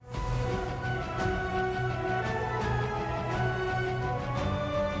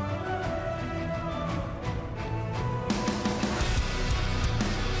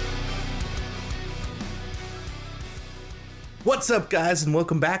What's up, guys, and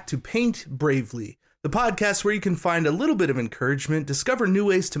welcome back to Paint Bravely, the podcast where you can find a little bit of encouragement, discover new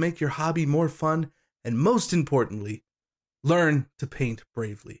ways to make your hobby more fun, and most importantly, learn to paint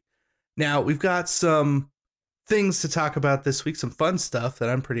bravely. Now, we've got some things to talk about this week, some fun stuff that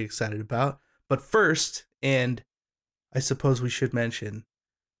I'm pretty excited about. But first, and I suppose we should mention,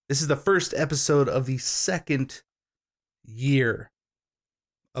 this is the first episode of the second year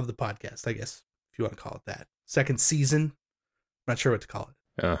of the podcast, I guess, if you want to call it that. Second season. I'm not sure what to call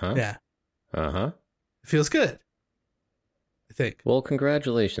it. Uh-huh. Yeah. Uh-huh. It feels good, I think. Well,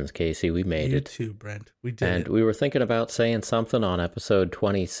 congratulations, Casey. We made You it. too, Brent. We did And it. we were thinking about saying something on episode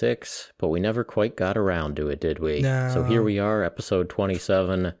 26, but we never quite got around to it, did we? No. So here we are, episode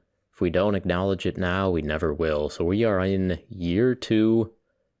 27. If we don't acknowledge it now, we never will. So we are in year 2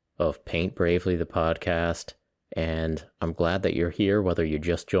 of Paint Bravely, the podcast. And I'm glad that you're here, whether you're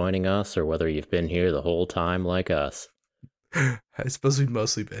just joining us or whether you've been here the whole time like us. I suppose we've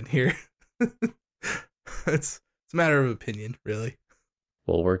mostly been here. It's a matter of opinion, really.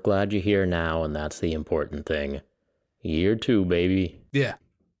 Well, we're glad you're here now, and that's the important thing. Year 2, baby. Yeah.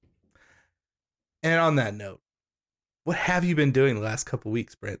 And on that note, what have you been doing the last couple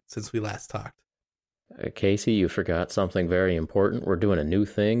weeks, Brent, since we last talked? Casey, you forgot something very important. We're doing a new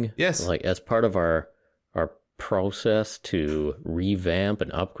thing. Yes. Like, as part of our process to revamp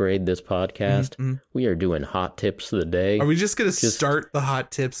and upgrade this podcast, we are doing hot tips of the day. Are we just going to start the hot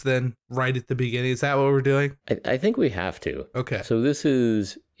tips then right at the beginning? Is that what we're doing? I think we have to. Okay. So this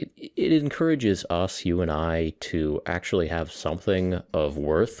is, it encourages us, you and I, to actually have something of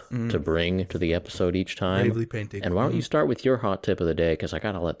worth to bring to the episode each time. Bravely painting. And why don't you start with your hot tip of the day? Because I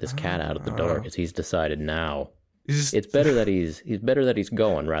got to let this cat out of the door because he's decided now. It's better that he's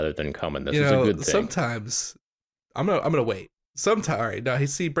going rather than coming. This is a good thing. Sometimes I'm gonna wait. Sometimes, all right. Now,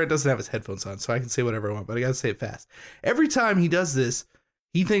 see, Brent doesn't have his headphones on, so I can say whatever I want, but I gotta say it fast. Every time he does this,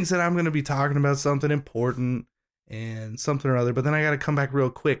 he thinks that I'm gonna be talking about something important and something or other, but then I gotta come back real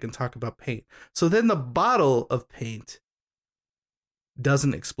quick and talk about paint. So then the bottle of paint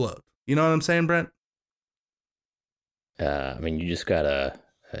doesn't explode. You know what I'm saying, Brent? I mean, you just gotta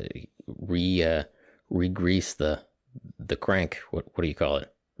re-grease the crank. What do you call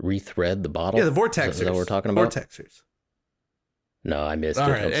it? Rethread the bottle? Yeah, the vortexers. Is that what we're talking about? Vortexers. No, I missed All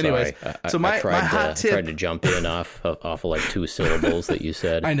it. right, I'm anyways, sorry. so my hot tip. I tried to jump in off of like 2 syllables that you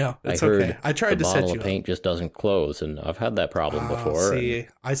said. I know, it's I heard okay. I tried to set the bottle you of paint just doesn't close, and I've had that problem before. See,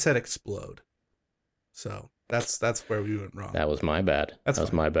 I said explode. So that's where we went wrong. That was my bad. That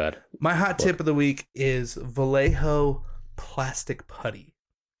was my bad. My hot tip of the week is Vallejo plastic putty.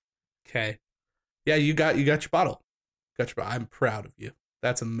 Okay. Yeah, you got your bottle. I'm proud of you.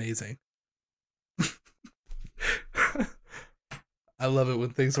 That's amazing. I love it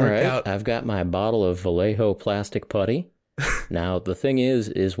when things work out. I've got my bottle of Vallejo plastic putty. Now, the thing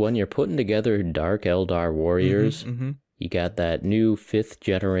is when you're putting together Dark Eldar Warriors, you got that new 5th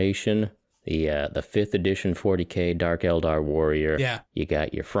generation, the 5th edition 40K Dark Eldar Warrior. Yeah. You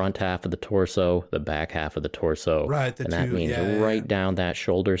got your front half of the torso, the back half of the torso. Right. And that means right down that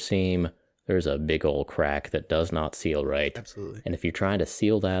shoulder seam, there's a big old crack that does not seal right. Absolutely. And if you're trying to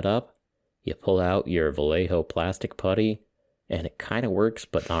seal that up, you pull out your Vallejo plastic putty, and it kind of works,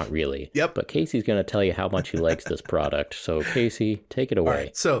 but not really. Yep. But Casey's going to tell you how much he likes this product. So, Casey, take it away. All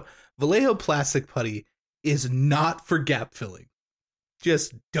right. So, Vallejo plastic putty is not for gap filling.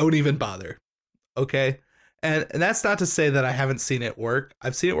 Just don't even bother. Okay? And that's not to say that I haven't seen it work.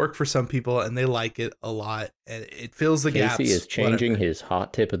 I've seen it work for some people, and they like it a lot, and it fills the gaps. Casey is changing his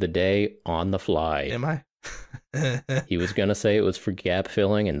hot tip of the day on the fly. Am I? He was going to say it was for gap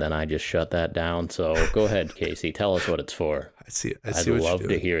filling, and then I just shut that down. So go ahead, Casey. Tell us what it's for. I'd love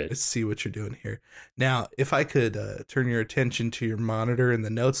to hear it. Let's see what you're doing here. Now, if I could turn your attention to your monitor and the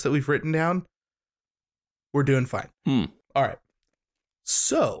notes that we've written down, we're doing fine. All right.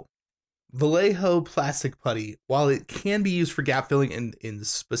 So, Vallejo plastic putty, while it can be used for gap filling in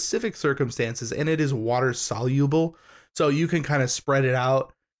specific circumstances, and it is water soluble, so you can kind of spread it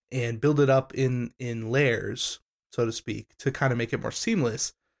out and build it up in layers, so to speak, to kind of make it more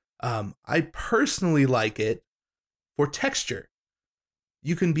seamless. I personally like it for texture.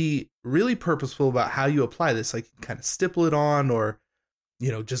 You can be really purposeful about how you apply this, like kind of stipple it on, or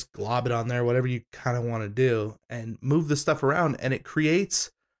just glob it on there, whatever you kind of want to do, and move the stuff around, and it creates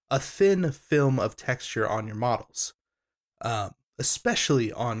a thin film of texture on your models,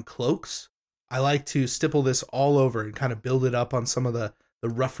 especially on cloaks. I like to stipple this all over and kind of build it up on some of the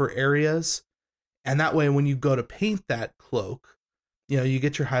rougher areas. And that way, when you go to paint that cloak, you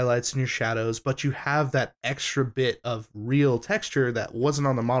get your highlights and your shadows, but you have that extra bit of real texture that wasn't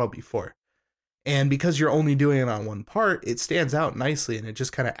on the model before. And because you're only doing it on one part, it stands out nicely and it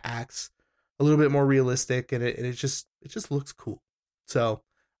just kind of acts a little bit more realistic, and it just looks cool. So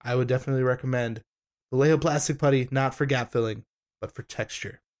I would definitely recommend Vallejo Plastic Putty, not for gap filling, but for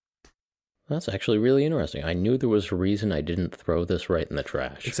texture. That's actually really interesting. I knew there was a reason I didn't throw this right in the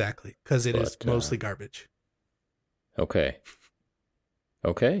trash. Exactly, because it is mostly garbage. Okay.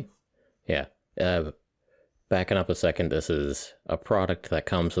 Yeah. Backing up a second, this is a product that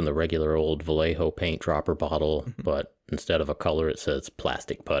comes in the regular old Vallejo paint dropper bottle, but instead of a color, it says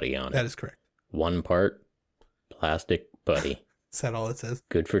plastic putty on it. That is correct. 1 part plastic putty. Is that all it says?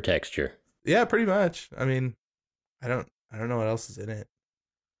 Good for texture. Yeah, pretty much. I mean, I don't know what else is in it.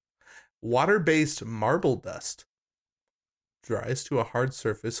 Water-based marble dust dries to a hard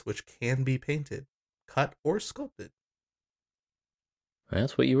surface which can be painted, cut, or sculpted.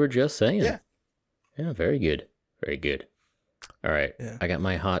 That's what you were just saying. Yeah. Yeah, very good. Very good. All right. Yeah. I got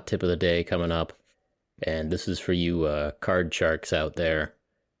my hot tip of the day coming up, and this is for you card sharks out there.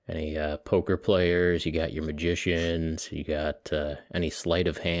 Any poker players, you got your magicians, you got any sleight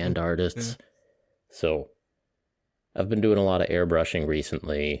of hand artists. Yeah. So I've been doing a lot of airbrushing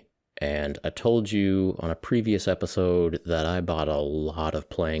recently, and I told you on a previous episode that I bought a lot of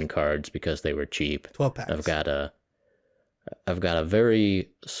playing cards because they were cheap. 12 packs. I've got a very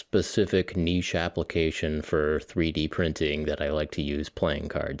specific niche application for 3D printing that I like to use playing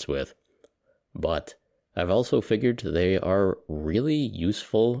cards with. But I've also figured they are really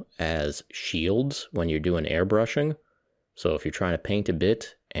useful as shields when you're doing airbrushing. So if you're trying to paint a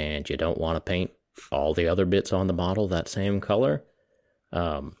bit and you don't want to paint all the other bits on the model that same color,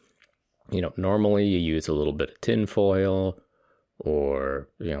 normally you use a little bit of tin foil or,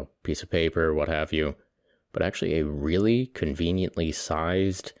 piece of paper, what have you. But actually a really conveniently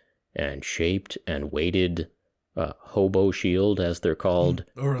sized and shaped and weighted hobo shield, as they're called,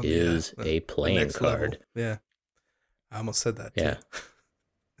 is a playing card. Level. Yeah. I almost said that, too.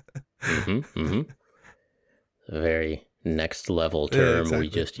 Yeah. A very next level term we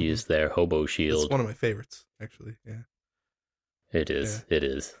just used there, hobo shield. It's one of my favorites, actually, yeah. It is.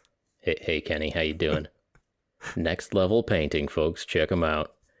 Hey, Kenny, how you doing? Next level painting, folks. Check them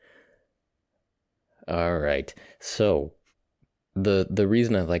out. All right. So the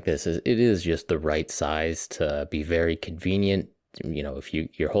reason I like this is it is just the right size to be very convenient. If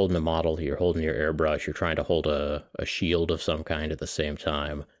you're holding a model, you're holding your airbrush, you're trying to hold a shield of some kind at the same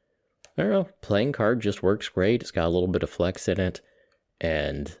time. I don't know. Playing card just works great. It's got a little bit of flex in it.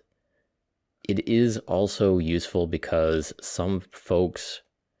 And it is also useful because some folks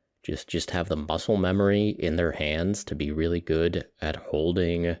just have the muscle memory in their hands to be really good at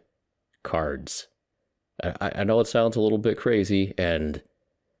holding cards. I know it sounds a little bit crazy, and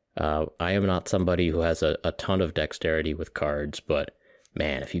I am not somebody who has a ton of dexterity with cards, but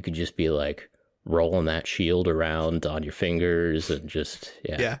man, if you could just be like rolling that shield around on your fingers and just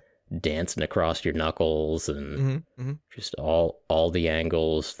dancing across your knuckles and just all the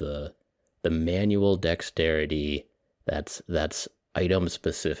angles, the manual dexterity that's item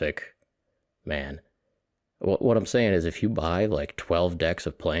specific, man. What I'm saying is if you buy like 12 decks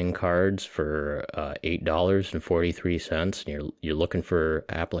of playing cards for $8.43 and you're looking for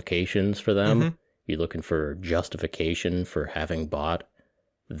applications for them, you're looking for justification for having bought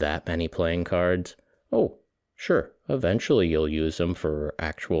that many playing cards, oh, sure, eventually you'll use them for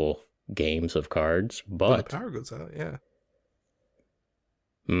actual games of cards, but... When the power goes out, yeah.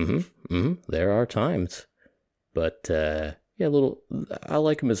 There are times. But, I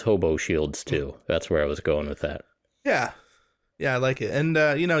like them as hobo shields, too. That's where I was going with that. Yeah. Yeah, I like it. And,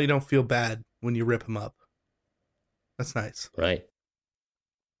 you don't feel bad when you rip them up. That's nice. Right.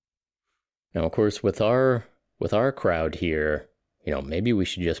 Now, of course, with our crowd here, maybe we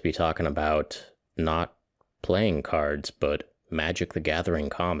should just be talking about not playing cards, but Magic the Gathering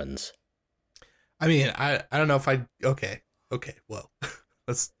commons. I mean, I don't know if okay, well,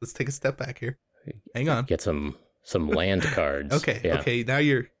 let's take a step back here. Hang on. Get some land cards. Okay, now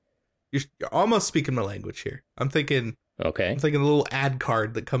you're almost speaking my language here. I'm thinking a little ad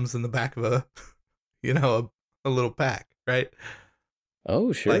card that comes in the back of a little pack, right?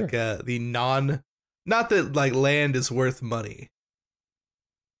 Oh, sure. Like not that like land is worth money,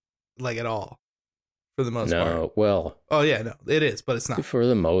 like at all, for the most part. No, well. Oh yeah, no, it is, but it's not for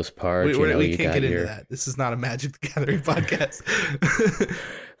the most part. We can't get into that. This is not a Magic the Gathering podcast.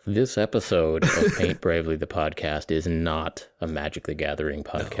 This episode of Paint Bravely the podcast is not a Magic the Gathering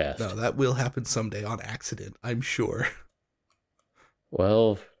podcast. No, that will happen someday on accident, I'm sure.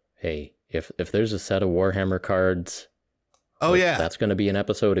 Well, hey, if there's a set of Warhammer cards, that's going to be an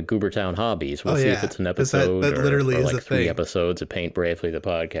episode of Goobertown Hobbies. We'll see if it's an episode that literally or is like a 3 thing. episodes of Paint Bravely the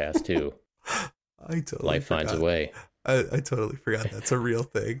podcast too. I totally Life finds a way. I totally forgot that's a real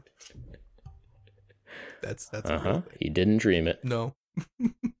thing. That's a real thing. He didn't dream it. No.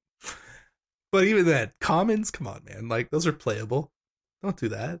 But even then, commons, come on, man. Like, those are playable. Don't do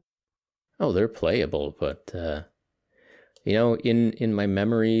that. Oh, they're playable, but you know, in my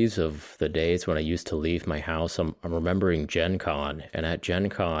memories of the days when I used to leave my house, I'm remembering Gen Con, and at Gen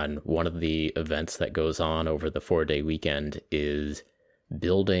Con, one of the events that goes on over the 4-day weekend is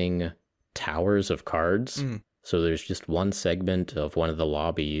building towers of cards. So there's just one segment of one of the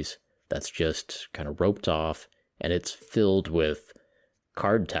lobbies that's just kind of roped off, and it's filled with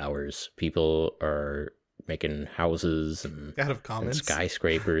card towers. People are making houses and, out of commons, and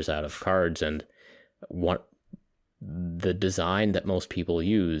skyscrapers out of cards, and the design that most people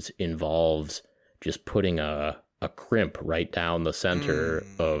use involves just putting a crimp right down the center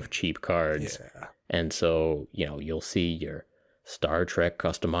of cheap cards. Yeah. And so, you know, you'll see your Star Trek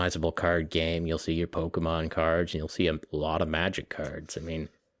customizable card game, you'll see your Pokemon cards, and you'll see a lot of Magic cards. I mean,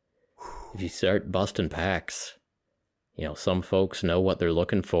 if you start busting packs, you know, some folks know what they're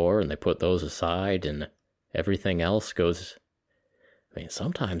looking for and they put those aside, and everything else goes, I mean,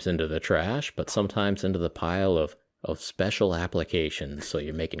 sometimes into the trash, but sometimes into the pile of special applications. So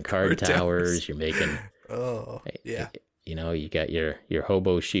you're making card towers, you're making, you know, you got your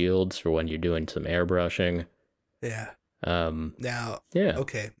hobo shields for when you're doing some airbrushing. Yeah. Now,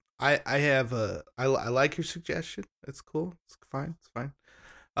 okay. I have I like your suggestion. It's cool. It's fine.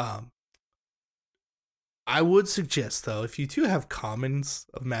 I would suggest, though, if you do have commons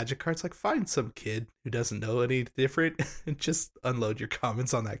of Magic cards, like, find some kid who doesn't know any different and just unload your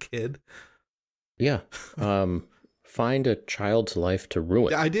commons on that kid. Yeah. Find a child's life to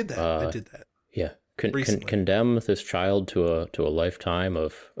ruin. Yeah, I did that. Yeah. Condemn this child to a lifetime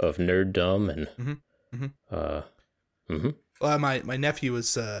of nerddom and Well, my nephew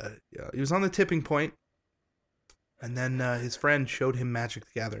was he was on the tipping point, and then his friend showed him Magic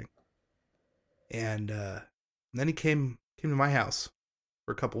the Gathering. And then he came to my house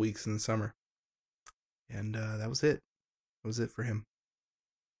for a couple weeks in the summer, and that was it. That was it for him.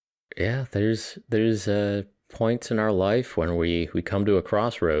 Yeah, there's points in our life when we come to a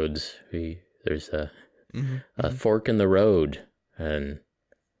crossroads. There's a fork in the road, and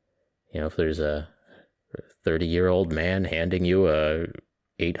you know, if there's a 30-year-old man handing you a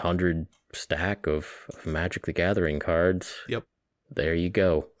 800 stack of Magic the Gathering cards. Yep. There you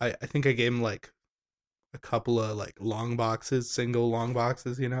go. I think I gave him like a couple of like long boxes, single long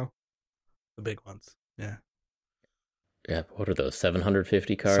boxes, you know? The big ones. Yeah. Yeah, what are those,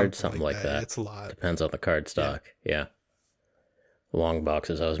 750 cards? Something like that. It's a lot. Depends on the card stock. Yeah. Long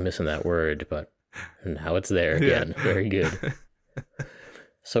boxes, I was missing that word, but now it's there again. Yeah. Very good.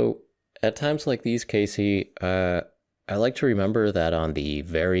 So, at times like these, Casey, I like to remember that on the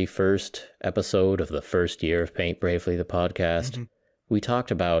very first episode of the first year of Paint Bravely, the podcast, we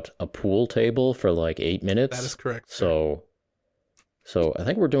talked about a pool table for like 8 minutes. That is correct. So I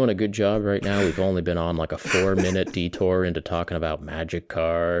think we're doing a good job right now. We've only been on like a 4-minute detour into talking about Magic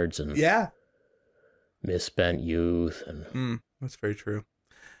cards and misspent youth, and that's very true.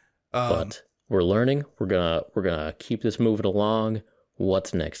 But we're learning. We're gonna keep this moving along.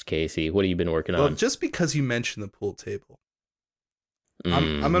 What's next, Casey? What have you been working on? Well, just because you mentioned the pool table,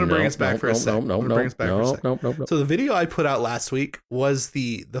 I'm going to bring us back for a second. No. So the video I put out last week was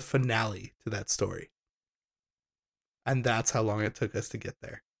the finale to that story. And that's how long it took us to get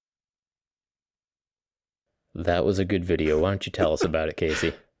there. That was a good video. Why don't you tell us about it,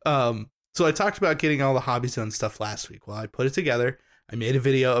 Casey? So I talked about getting all the hobby zone stuff last week. Well, I put it together. I made a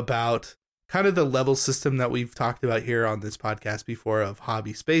video about kind of the level system that we've talked about here on this podcast before of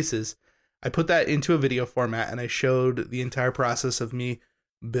hobby spaces. I put that into a video format, and I showed the entire process of me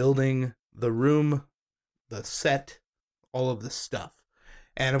building the room, the set, all of the stuff.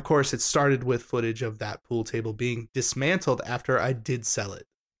 And of course, it started with footage of that pool table being dismantled after I did sell it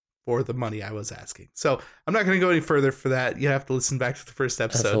for the money I was asking. So I'm not going to go any further for that. You have to listen back to the first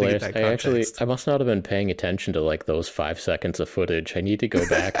episode to get that context. I must not have been paying attention to like those 5 seconds of footage. I need to go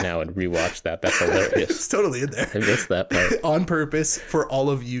back now and rewatch that. That's hilarious. It's totally in there. I missed that part. On purpose for all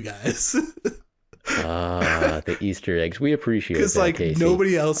of you guys. The Easter eggs. We appreciate that, because like Casey.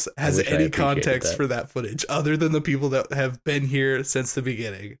 Nobody else has any context for that footage other than the people that have been here since the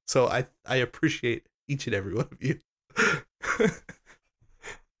beginning. So I appreciate each and every one of you.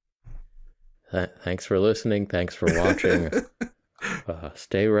 Thanks for listening. Thanks for watching.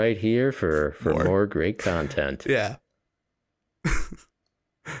 Stay right here for more great content. Yeah. All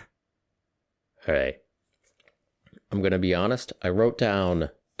right. I'm going to be honest. I wrote down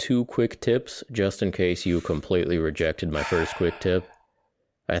 2 quick tips just in case you completely rejected my first quick tip.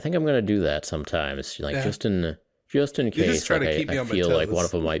 I think I'm gonna do that sometimes, like just in case. Just try like to keep me I on my feel like one toes.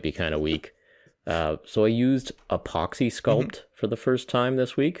 of them might be kind of weak. So I used Epoxy Sculpt for the first time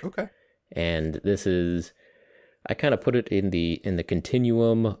this week. Okay. And this is, I kind of put it in the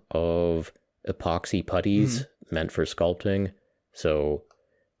continuum of epoxy putties meant for sculpting. So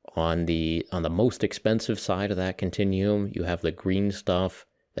on the most expensive side of that continuum, you have the green stuff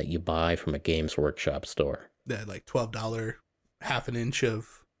that you buy from a Games Workshop store. That like $12 half an inch of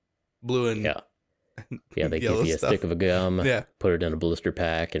blue and yeah, they give you a stick of a gum, put it in a blister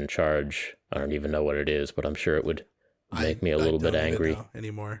pack, and charge, I don't even know what it is, but I'm sure it would make me a little bit angry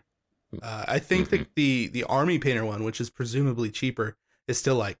anymore. I think the Army Painter one, which is presumably cheaper, is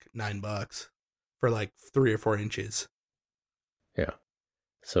still like $9 for like 3 or 4 inches. Yeah.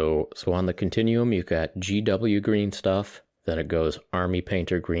 So on the continuum, you've got GW green stuff, then it goes Army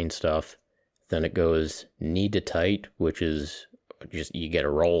Painter green stuff, then it goes knee to tight, which is just you get a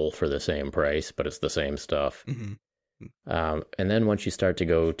roll for the same price, but it's the same stuff. And then once you start to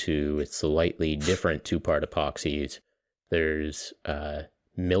go to slightly different 2-part epoxies, there's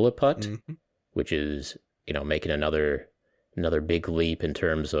Milliput, which is making another big leap in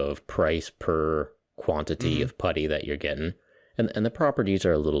terms of price per quantity of putty that you're getting, and the properties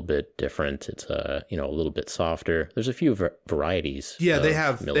are a little bit different. It's a little bit softer. There's a few varieties. Yeah, they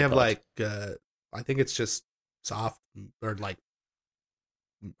have like I think it's just soft or like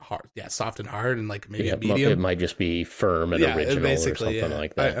hard. Yeah, soft and hard, and like maybe a medium. It might just be firm and original or something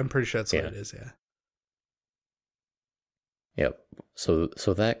like that. I'm pretty sure that's what it is. Yeah. Yep.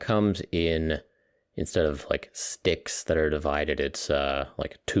 So that comes in, instead of like sticks that are divided, it's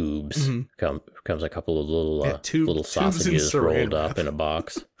like tubes. Comes a couple of little sausages rolled up in a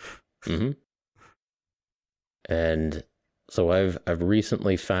box. And so I've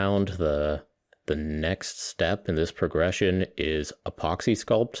recently found the next step in this progression is Epoxy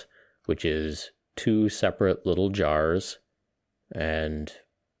Sculpt, which is 2 separate little jars. And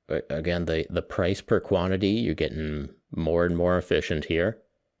again, the price per quantity, you're getting more and more efficient here.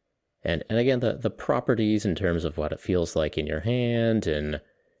 And again, the properties in terms of what it feels like in your hand, and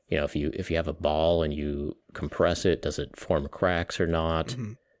if you have a ball and you compress it, does it form cracks or not?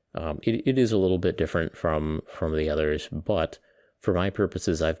 It is a little bit different from the others, but for my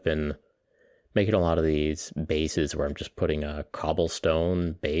purposes, I've been making a lot of these bases where I'm just putting a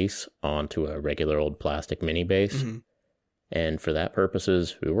cobblestone base onto a regular old plastic mini base. And for that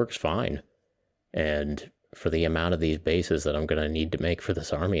purposes, it works fine. And for the amount of these bases that I'm going to need to make for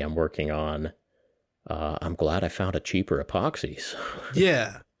this army I'm working on, I'm glad I found a cheaper epoxies.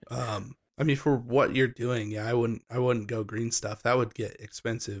 Yeah. I mean, for what you're doing, I wouldn't go green stuff. That would get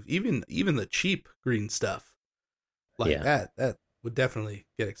expensive. Even the cheap green stuff like that would definitely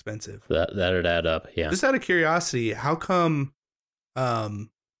get expensive. That'd add up. Yeah. Just out of curiosity, how come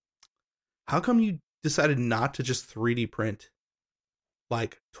you decided not to just 3D print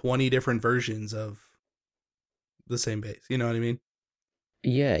like 20 different versions of the same base? You know what I mean?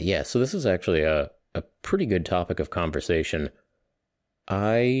 Yeah. So this is actually a pretty good topic of conversation.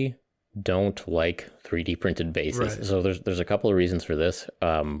 I don't like 3D printed bases. Right. So there's a couple of reasons for this.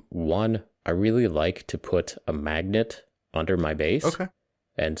 One, I really like to put a magnet under my base. Okay.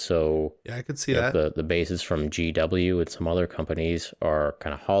 And so I could see that. The bases from GW and some other companies are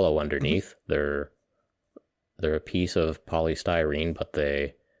kind of hollow underneath. They're a piece of polystyrene, but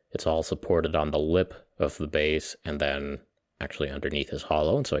it's all supported on the lip of the base, and then actually underneath is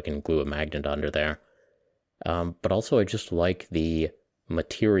hollow, and so I can glue a magnet under there. But also I just like the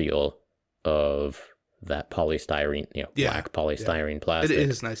material of that polystyrene, black polystyrene plastic. It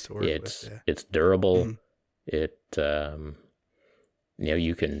is nice to work with. Yeah. It's durable. It,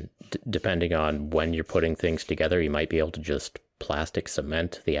 you can, depending on when you're putting things together, you might be able to just plastic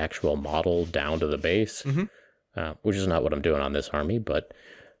cement the actual model down to the base, which is not what I'm doing on this army. But,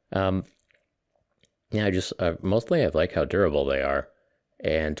 mostly I like how durable they are.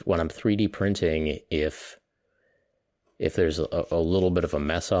 And when I'm 3D printing, if there's a little bit of a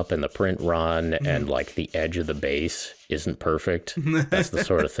mess up in the print run and like the edge of the base isn't perfect, that's the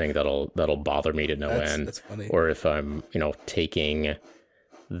sort of thing that'll bother me to no end. That's funny. Or if I'm, taking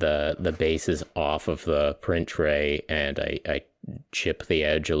the bases off of the print tray and I chip the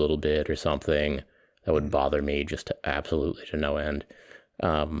edge a little bit or something, that would bother me just absolutely to no end.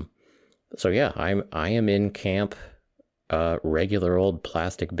 So yeah, I am in camp. Regular old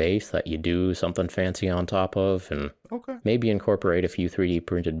plastic base that you do something fancy on top of, and maybe incorporate a few 3D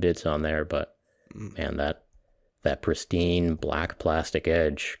printed bits on there. But man, that pristine black plastic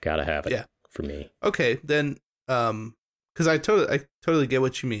edge, gotta have it for me. Okay, then, because I totally get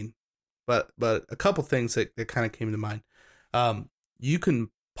what you mean, but a couple things that kind of came to mind. You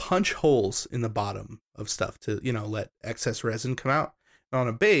can punch holes in the bottom of stuff to, let excess resin come out. And on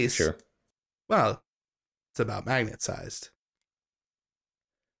a base, Sure. Well, it's about magnet sized.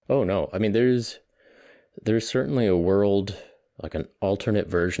 Oh no, I mean there's certainly a world, like an alternate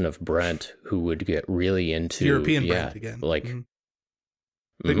version of Brent, who would get really into European Brent again. Like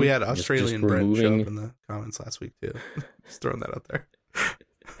I think we had Australian Brent show removing... up in the comments last week too. Just throwing that out there.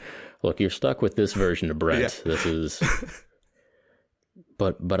 Look, you're stuck with this version of Brent. Yeah. This is,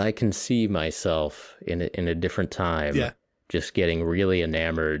 but I can see myself in a different time, just getting really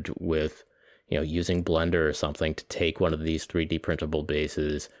enamored with, using Blender or something to take one of these 3D printable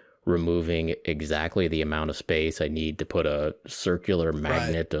bases, removing exactly the amount of space I need to put a circular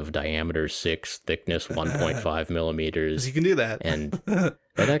magnet of diameter 6, thickness 1.5 millimeters. You can do that, and that'd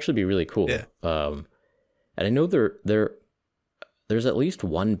actually be really cool. Yeah. And I know there's at least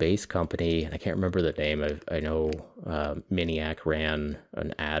one base company, and I can't remember the name. I know Miniac ran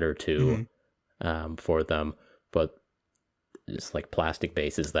an ad or two for them, but it's like plastic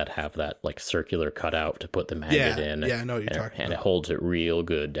bases that have that like circular cutout to put the magnet in. Yeah, I know what you're talking about. And it holds it real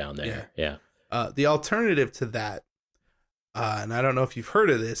good down there. Yeah. The alternative to that, and I don't know if you've heard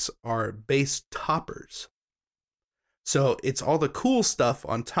of this, are base toppers. So it's all the cool stuff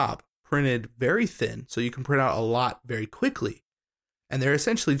on top printed very thin, so you can print out a lot very quickly. And they're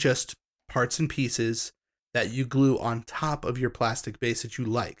essentially just parts and pieces that you glue on top of your plastic base that you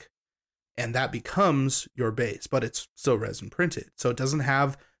like. And that becomes your base, but it's still resin printed. So it doesn't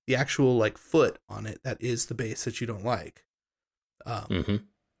have the actual like foot on it that is the base that you don't like. And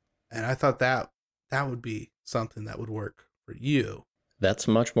I thought that would be something that would work for you. That's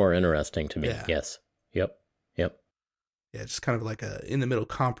much more interesting to me. Yeah. Yes. Yep. Yeah, just kind of like a in the middle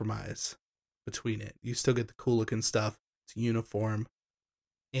compromise between it. You still get the cool looking stuff. It's uniform.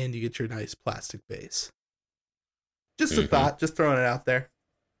 And you get your nice plastic base. Just a thought, just throwing it out there.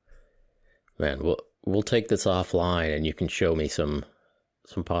 Man, we'll take this offline and you can show me some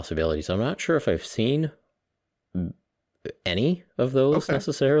possibilities. I'm not sure if I've seen any of those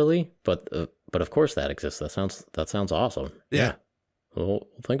necessarily, but of course that exists. That sounds awesome. Yeah. We'll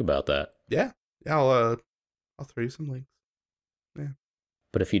think about that. Yeah. I'll throw you some links. Yeah.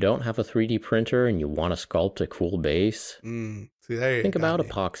 But if you don't have a 3D printer and you want to sculpt a cool base, think about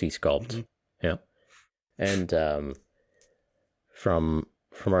epoxy sculpt. Yeah. And from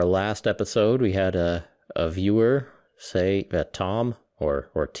our last episode, we had a viewer say that Tom, or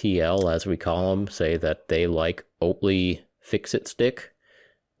TL as we call him, say that they like Oatly Fix-It Stick,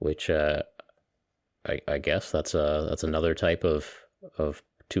 which I guess that's another type of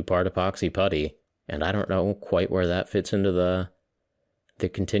two-part epoxy putty. And I don't know quite where that fits into the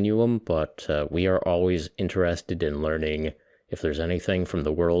continuum, but we are always interested in learning if there's anything from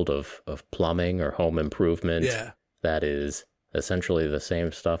the world of plumbing or home improvement that is essentially the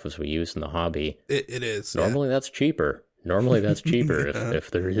same stuff as we use in the hobby. It is. Normally that's cheaper.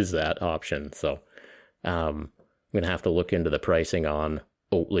 If there is that option. So I'm going to have to look into the pricing on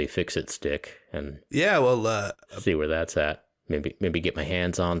Oatly Fix-It Stick and see where that's at. Maybe get my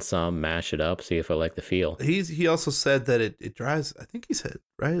hands on some, mash it up, see if I like the feel. He also said that it dries, I think he said,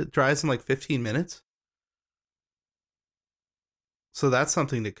 right? It dries in like 15 minutes. So that's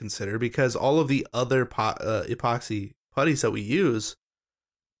something to consider because all of the other epoxy putties that we use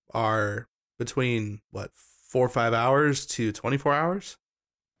are between 4 or 5 hours to 24 hours.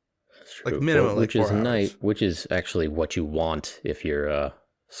 That's true. Like minimum, which like 4 is hours. nice. Which is actually what you want if you're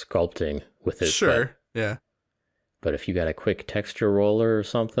sculpting with it. Sure. Yeah. But if you got a quick texture roller or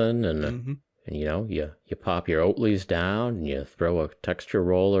something, and you pop your Oatleys down and you throw a texture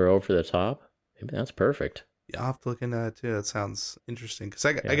roller over the top, maybe that's perfect. Yeah, I'll have to look into that too. That sounds interesting because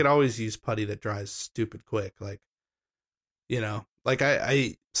I could always use putty that dries stupid quick. Like,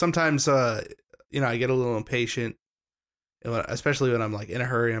 I sometimes I get a little impatient, especially when I'm like in a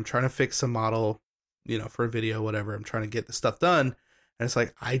hurry. I'm trying to fix some model, for a video, whatever. I'm trying to get the stuff done. And it's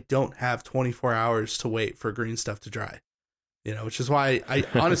like, I don't have 24 hours to wait for green stuff to dry, which is why I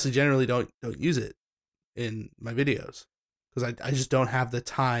honestly generally don't use it in my videos because I just don't have the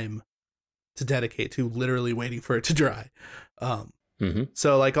time to dedicate to literally waiting for it to dry.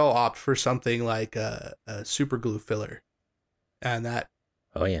 So like I'll opt for something like a super glue filler and that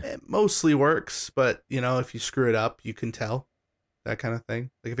it mostly works. But, if you screw it up, you can tell, that kind of thing.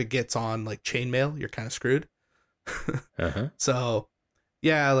 Like if it gets on like chainmail, you're kind of screwed. So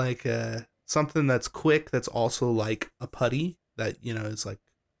yeah, like something that's quick, that's also like a putty that, is like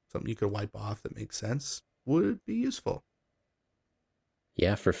something you could wipe off that makes sense would be useful.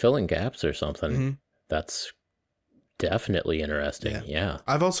 Yeah, for filling gaps or something. That's definitely interesting. Yeah.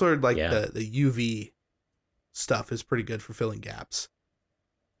 I've also heard like the UV stuff is pretty good for filling gaps.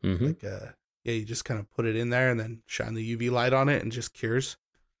 Mm-hmm. Like, yeah, you just kind of put it in there and then shine the UV light on it and it just cures.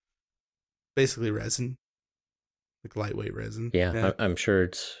 Basically resin, like lightweight resin. Yeah. I'm sure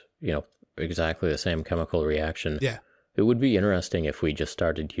it's, exactly the same chemical reaction. Yeah. It would be interesting if we just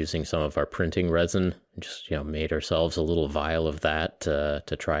started using some of our printing resin, and just, made ourselves a little vial of that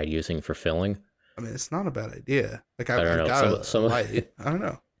to try using for filling. I mean, it's not a bad idea. Like, I don't I've know. got a light. I don't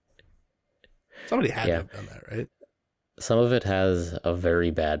know. Somebody had to have done that, right? Some of it has a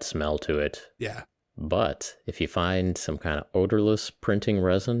very bad smell to it. Yeah. But if you find some kind of odorless printing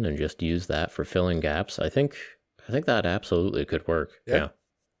resin and just use that for filling gaps, I think that absolutely could work. Yeah.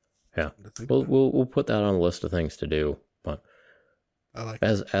 We'll put that on the list of things to do. But I like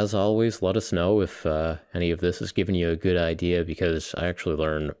as always, let us know if any of this has given you a good idea, because I actually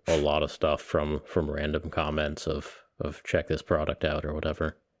learn a lot of stuff from random comments of check this product out or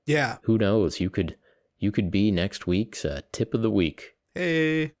whatever. Yeah. Who knows? You could be next week's tip of the week.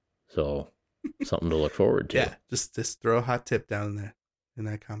 Hey. So something to look forward to. Yeah. Just throw a hot tip down there in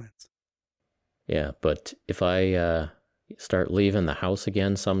that comments. Yeah, but if I start leaving the house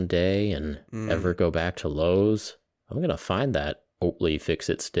again someday and ever go back to Lowe's, I'm going to find that Oatly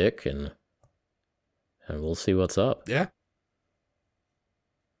Fix-It stick and we'll see what's up. Yeah.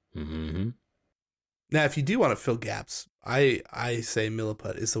 Mm-hmm. Now, if you do want to fill gaps, I say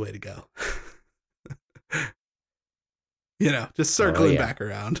Milliput is the way to go. Just circling back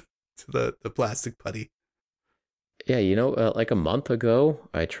around to the plastic putty. Yeah, like a month ago,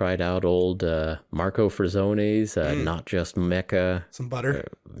 I tried out old Marco Frazzone's Not Just Mecca. Some butter.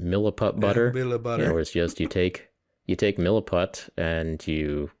 Milliput butter. Milliput butter. Where it's just you take Milliput and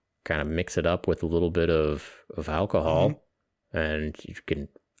you kind of mix it up with a little bit of alcohol, and you can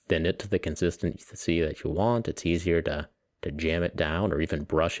thin it to the consistency that you want. It's easier to jam it down or even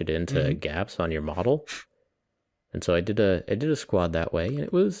brush it into gaps on your model. And so I did a squad that way, and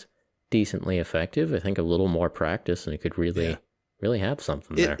it was decently effective. I think a little more practice and it could really have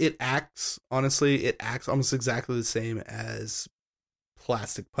something there. It acts almost exactly the same as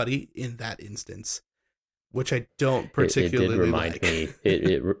plastic putty in that instance, which I don't particularly it did remind like. me.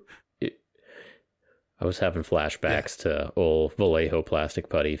 I was having flashbacks to old Vallejo plastic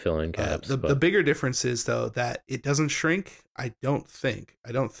putty filling caps. The bigger difference is, though, that it doesn't shrink. I don't think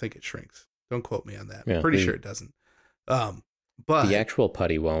it shrinks. Don't quote me on that. I'm pretty sure it doesn't. But the actual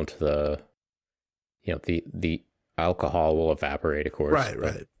putty won't. The alcohol will evaporate, of course.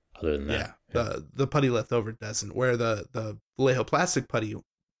 Right. Other than that, the putty left over doesn't. Where the Vallejo plastic putty,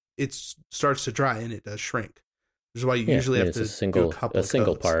 it starts to dry and it does shrink. Which is why you usually have to do a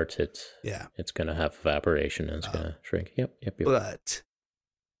single part. It's going to have evaporation and it's going to shrink. Yep. But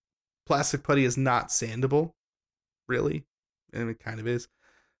plastic putty is not sandable, really, and it kind of is.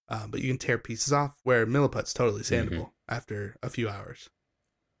 But you can tear pieces off, where Milliput's totally sandable after a few hours.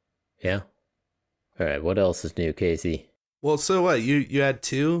 Yeah. All right. What else is new, Casey? Well, so what? You had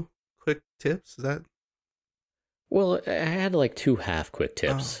 2 quick tips? Is that? Well, I had like 2 half quick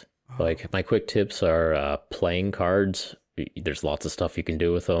tips. Like, my quick tips are playing cards. There's lots of stuff you can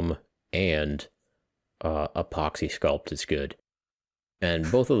do with them, and epoxy sculpt is good. And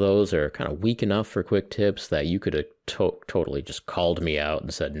both of those are kind of weak enough for quick tips that you could have totally just called me out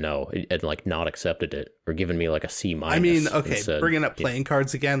and said no, and like not accepted it, or given me like a C-. I mean, okay, bringing up playing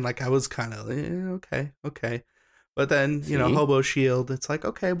cards again, like I was kind of okay. But then, Hobo Shield, it's like,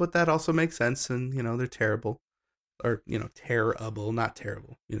 okay, but that also makes sense, and they're terrible. Or, terrible, not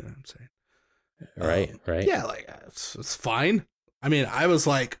terrible. You know what I'm saying? Right. Yeah, like, it's fine. I mean, I was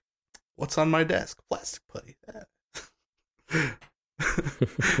like, what's on my desk? Plastic putty.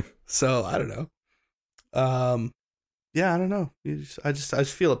 So, I don't know. Yeah, I don't know. I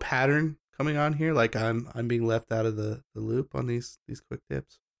just feel a pattern coming on here. Like, I'm being left out of the loop on these quick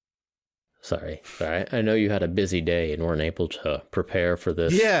tips. Sorry. I know you had a busy day and weren't able to prepare for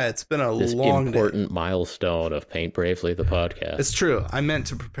this. Yeah, it's been a long important day. Milestone of Paint Bravely, the podcast. It's true. I meant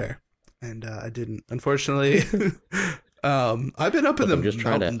to prepare, and I didn't. Unfortunately, I've been up in the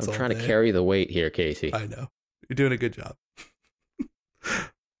mountains. I'm trying to carry the weight here, Casey. I know. You're doing a good job.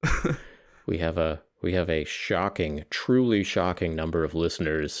 We have a shocking, truly shocking number of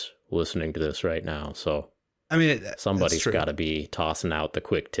listeners listening to this right now. So. I mean, somebody's got to be tossing out the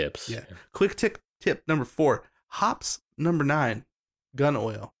quick tips. Yeah. Quick tip number 4. Hops number 9. Gun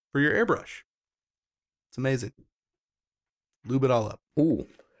oil for your airbrush. It's amazing. Lube it all up. Ooh.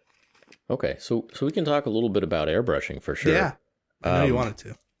 Okay. So we can talk a little bit about airbrushing for sure. Yeah. I know you wanted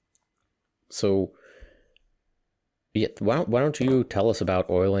to. So, yeah, why don't you tell us about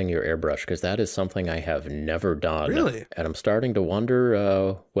oiling your airbrush? Because that is something I have never done. Really? And I'm starting to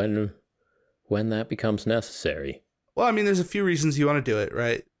wonder when that becomes necessary. Well, I mean, there's a few reasons you want to do it,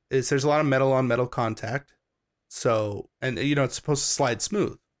 right? is there's a lot of metal on metal contact. So, and it's supposed to slide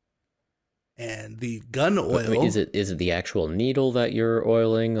smooth. And the gun oil. I mean, is it the actual needle that you're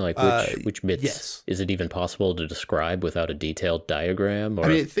oiling? Like which bits? Yes. Is it even possible to describe without a detailed diagram? Or... I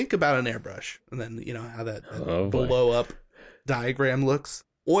mean, think about an airbrush, and then how that blow up diagram looks.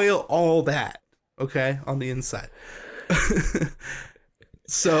 Oil all that, okay, on the inside.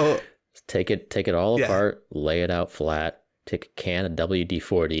 So take it all apart, lay it out flat. Take a can of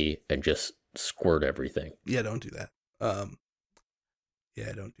WD-40 and just squirt everything. Yeah, don't do that. Don't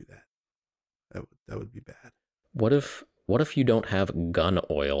do that. That would be bad. What if you don't have gun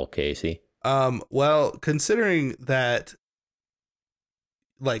oil, Casey? Well, considering that,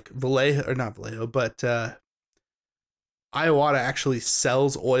 like Vallejo, or not Vallejo, but Iwata actually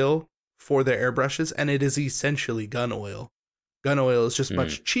sells oil for their airbrushes, and it is essentially gun oil. Gun oil is just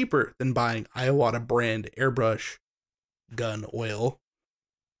much cheaper than buying Iwata brand airbrush gun oil,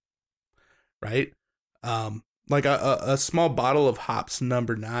 right? Like a small bottle of Hops No.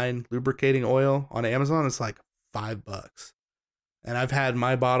 9 lubricating oil on Amazon is like $5. And I've had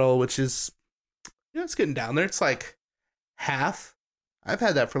my bottle, which is, it's getting down there. It's like half. I've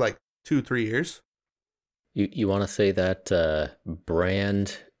had that for like 2-3 years. You want to say that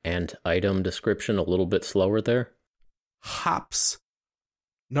brand and item description a little bit slower there? Hops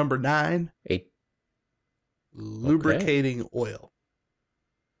No. 9 lubricating oil.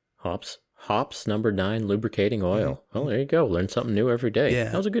 Hops No. 9 lubricating oil. Mm-hmm. Oh, there you go. Learn something new every day. Yeah.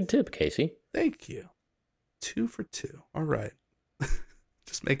 That was a good tip, Casey. Thank you. 2 for 2. All right.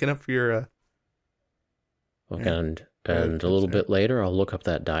 Just making up for your... And a little bit later, I'll look up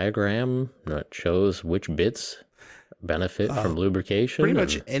that diagram that shows which bits benefit from lubrication. Pretty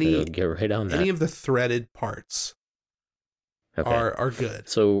much get right on that. Any of the threaded parts are good.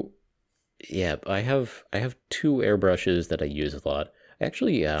 So, yeah, I have 2 airbrushes that I use a lot.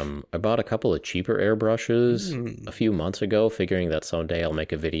 Actually, I bought a couple of cheaper airbrushes a few months ago, figuring that someday I'll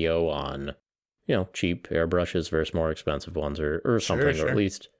make a video on, cheap airbrushes versus more expensive ones or something, or at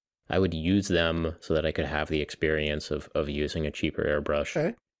least I would use them so that I could have the experience of using a cheaper airbrush.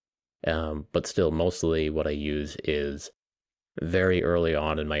 Okay. But still, mostly what I use is very early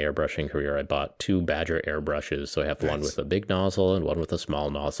on in my airbrushing career, I bought 2 Badger airbrushes. So I have one with a big nozzle and one with a small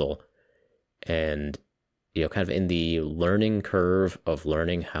nozzle. And kind of in the learning curve of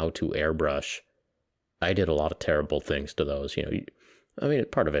learning how to airbrush, I did a lot of terrible things to those.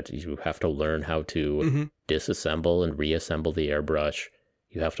 Part of it is you have to learn how to disassemble and reassemble the airbrush.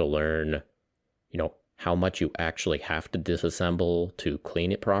 You have to learn, how much you actually have to disassemble to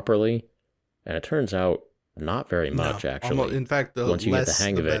clean it properly. And it turns out not very much, actually. Almost, in fact, once you get the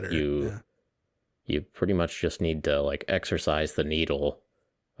hang of it, better. you pretty much just need to exercise the needle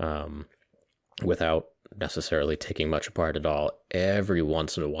without necessarily taking much apart at all. Every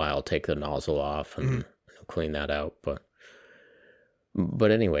once in a while, take the nozzle off and clean that out.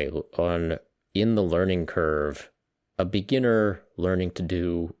 But anyway, in the learning curve, a beginner learning to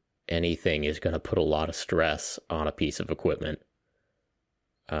do anything is going to put a lot of stress on a piece of equipment.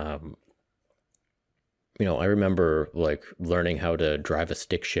 I remember learning how to drive a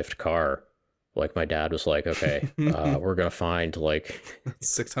stick shift car. My dad was like, okay, we're going to find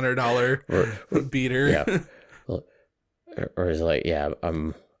 $600 beater. Yeah. Or he's like, yeah,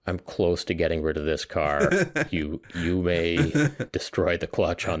 I'm close to getting rid of this car. You may destroy the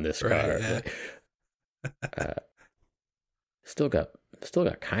clutch on this car. Yeah. Still got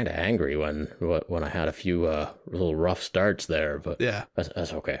kind of angry when I had a few little rough starts there, but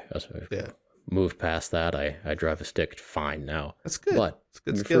that's okay. Moved past that. I drive a stick fine now. That's good. But it's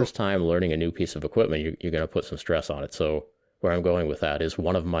good your skill. First time learning a new piece of equipment, you're going to put some stress on it. So where I'm going with that is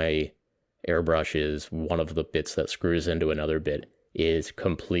one of my airbrushes, one of the bits that screws into another bit is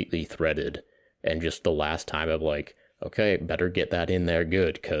completely threaded. And just the last time I'm like, okay, better get that in there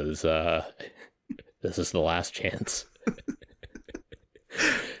good, because this is the last chance.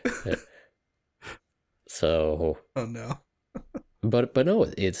 So... Oh, no. But no,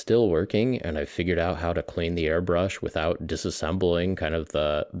 it's still working, and I figured out how to clean the airbrush without disassembling kind of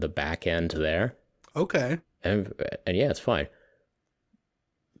the back end there. Okay. And yeah, it's fine.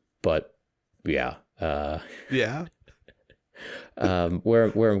 But yeah. Yeah.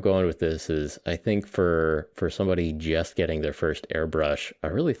 Where I'm going with this is, I think for somebody just getting their first airbrush, I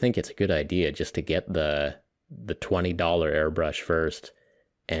really think it's a good idea just to get the $20 airbrush first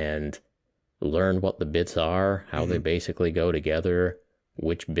and learn what the bits are, how they basically go together,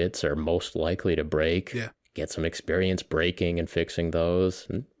 which bits are most likely to break. Yeah. Get some experience breaking and fixing those,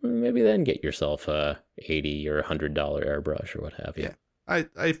 and maybe then get yourself a $80 or $100 airbrush or what have you. Yeah.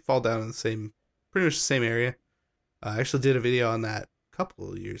 I fall down in pretty much the same area. I actually did a video on that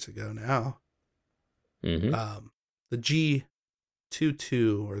couple of years ago now. Mm-hmm. The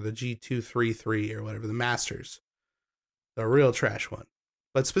G22 or the G233 or whatever, the Masters, the real trash one,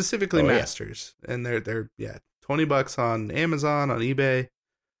 but specifically Masters, and they're $20 on Amazon, on eBay.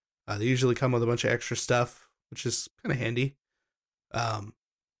 They usually come with a bunch of extra stuff, which is kind of handy.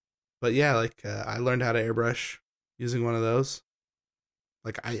 But yeah, like I learned how to airbrush using one of those.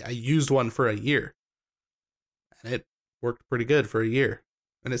 Like I used one for a year, and it worked pretty good for a year,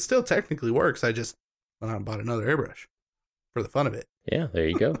 and it still technically works. I just went out and bought another airbrush for the fun of it. Yeah, there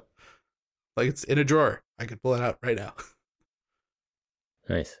you go. Like it's in a drawer. I could pull it out right now.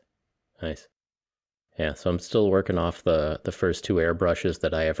 Nice. Yeah, so I'm still working off the first 2 airbrushes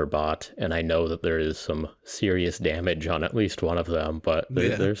that I ever bought, and I know that there is some serious damage on at least one of them, but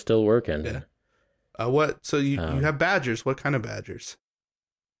they're still working. Yeah. So you have Badgers. What kind of Badgers?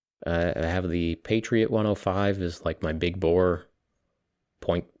 I have the Patriot 105 is like my big bore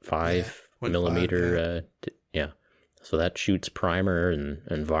 0.5 millimeter. Yeah. So that shoots primer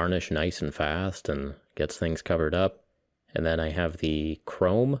and varnish nice and fast and gets things covered up. And then I have the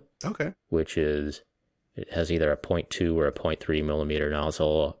Chrome, which is, it has either a 0.2 or a 0.3 millimeter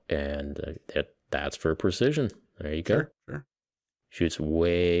nozzle, and that's for precision. There you go. Sure. Shoots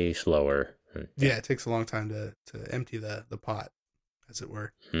way slower. Yeah, it takes a long time to empty the pot, as it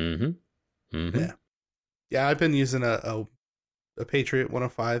were. Mm-hmm. Yeah, I've been using a Patriot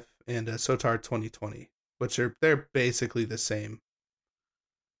 105 and a Sotar 2020, which they're basically the same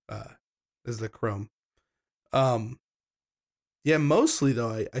as the Chrome. Yeah, mostly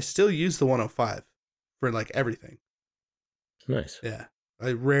though, I still use the 105 for like everything. Nice. Yeah,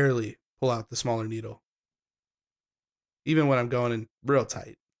 I rarely pull out the smaller needle, even when I'm going in real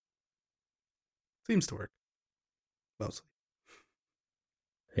tight. Seems to work mostly.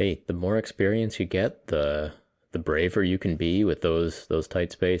 Hey, the more experience you get, the braver you can be with those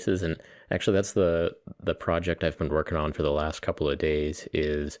tight spaces. And actually, that's the project I've been working on for the last couple of days,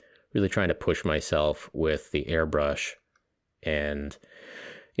 is really trying to push myself with the airbrush. And,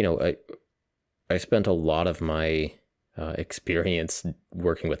 you know, I spent a lot of my experience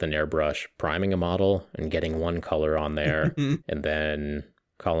working with an airbrush, priming a model and getting one color on there, and then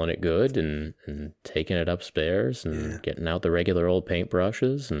calling it good and taking it upstairs and getting out the regular old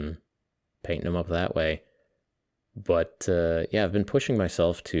paintbrushes and painting them up that way. But I've been pushing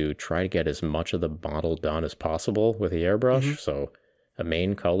myself to try to get as much of the model done as possible with the airbrush. So a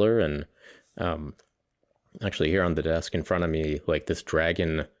main color, and actually here on the desk in front of me, like this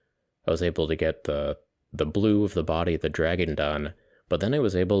dragon, I was able to get the blue of the body of the dragon done, but then I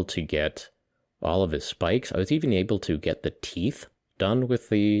was able to get all of his spikes. I was even able to get the teeth done with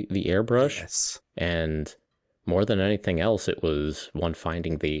the airbrush. Yes. And more than anything else, it was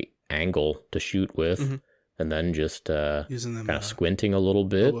finding the angle to shoot with, and then just using them, kind of squinting a little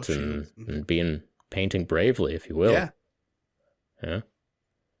bit and painting bravely, if you will. Yeah.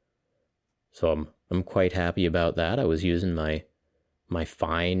 So I'm quite happy about that. I was using my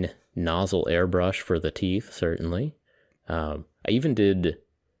fine nozzle airbrush for the teeth, certainly. I even did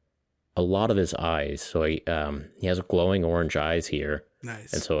a lot of his eyes. So he has glowing orange eyes here.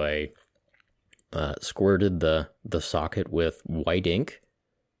 Nice. And so I squirted the socket with white ink,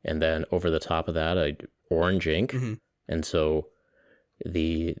 and then over the top of that, I orange ink. And so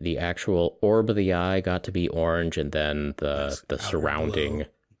the actual orb of the eye got to be orange, and then the surrounding glow.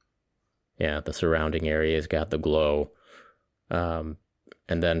 Yeah, the surrounding areas got the glow. And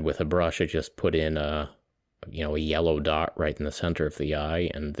then with a brush, I just put in a yellow dot right in the center of the eye,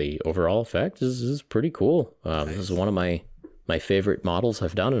 and the overall effect is pretty cool. Nice. This is one of my favorite models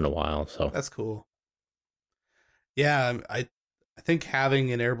I've done in a while. So that's cool. Yeah, I think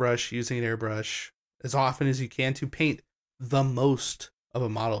having an airbrush, using an airbrush as often as you can to paint the most of a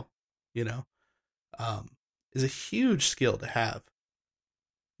model, is a huge skill to have.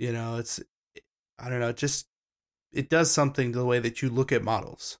 I don't know, it does something to the way that you look at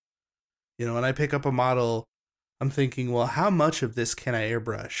models. When I pick up a model, I'm thinking, well, how much of this can I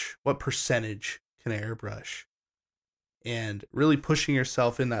airbrush? What percentage can I airbrush? And really pushing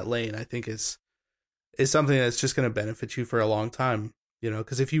yourself in that lane, I think is something that's just going to benefit you for a long time,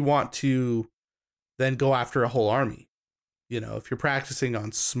 because if you want to then go after a whole army, if you're practicing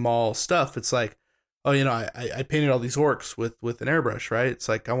on small stuff, it's like, oh, I painted all these orcs with an airbrush, right? It's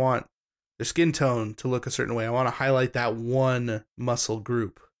like, I want their skin tone to look a certain way. I want to highlight that one muscle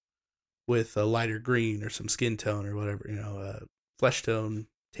group with a lighter green or some skin tone or whatever, flesh tone,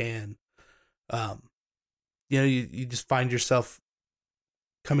 tan. You just find yourself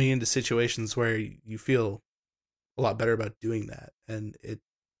coming into situations where you feel a lot better about doing that, and it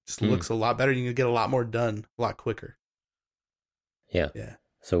just looks a lot better. You can get a lot more done a lot quicker. Yeah. Yeah.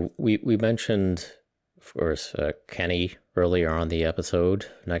 So we mentioned, of course, Kenny earlier on the episode,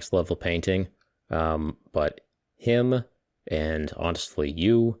 Next Level Painting, but him and honestly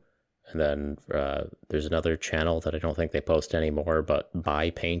you, and then there's another channel that I don't think they post anymore, but Buy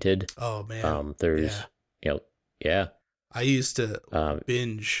Painted. Oh man. There's yeah. I used to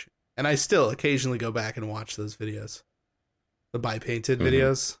binge, and I still occasionally go back and watch those videos. The Buy Painted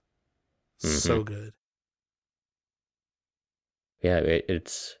videos. So good. Yeah,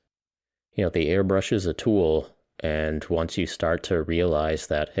 it's the airbrush is a tool, and once you start to realize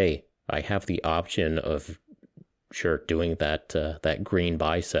that, hey, I have the option of doing that green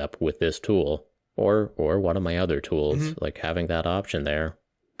bicep with this tool or one of my other tools, like having that option there,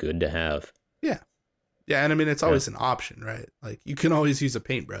 good to have. Yeah, and I mean it's always an option, right? Like you can always use a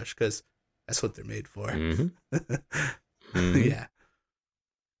paintbrush because that's what they're made for. Yeah.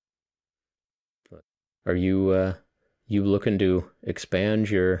 Are you looking to expand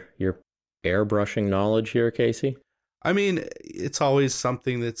your airbrushing knowledge here, Casey? I mean, it's always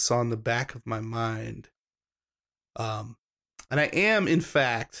something that's on the back of my mind. And I am, in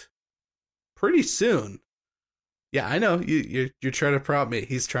fact, pretty soon. Yeah, I know you're trying to prompt me.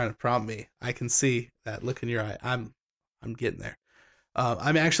 He's trying to prompt me. I can see that look in your eye. I'm getting there.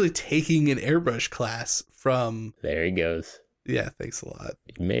 I'm actually taking an airbrush class from. There he goes. Yeah, thanks a lot.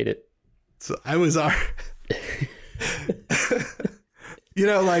 You made it. So I was like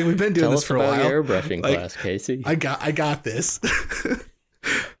we've been doing this for a while. Tell us about your airbrushing class, Casey. I got this.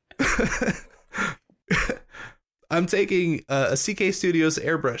 I'm taking a CK Studios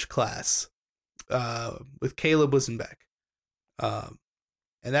airbrush class with Caleb Wisenbeck. And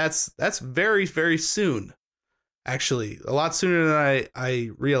that's very, very soon. Actually, a lot sooner than I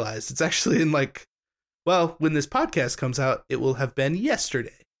realized. It's actually in when this podcast comes out, it will have been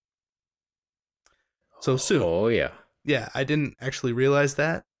yesterday. So soon. Oh, yeah. Yeah, I didn't actually realize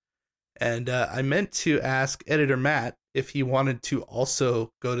that. And I meant to ask editor Matt if he wanted to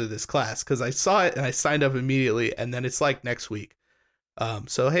also go to this class, because I saw it and I signed up immediately, and then it's next week.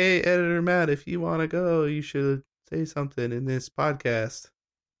 So, hey, editor Matt, if you want to go, you should say something in this podcast.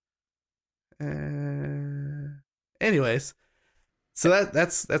 Anyways, so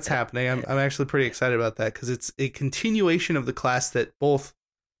that's happening. I'm actually pretty excited about that because it's a continuation of the class that both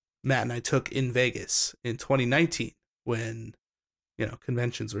Matt and I took in Vegas in 2019 when,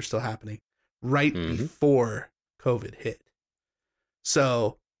 conventions were still happening right before COVID hit.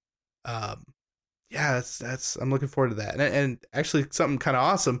 So, that's I'm looking forward to that. And actually something kind of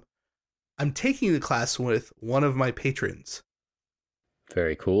awesome. I'm taking the class with one of my patrons.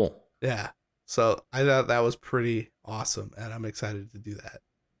 Very cool. Yeah. So I thought that was pretty awesome, and I'm excited to do that.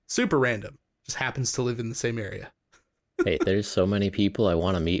 Super random. Just happens to live in the same area. Hey, there's so many people I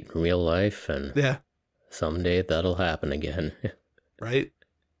want to meet in real life, and someday that'll happen again. Right?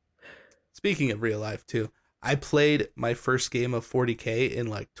 Speaking of real life, too, I played my first game of 40K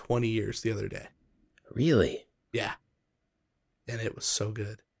in 20 years the other day. Really? Yeah. And it was so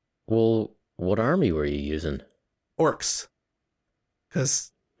good. Well, what army were you using? Orcs.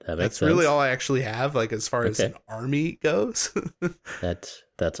 Because that's sense. Really all I actually have, as far as an army goes.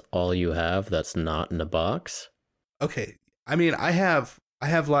 That's all you have? That's not in a box? Okay. I mean, I have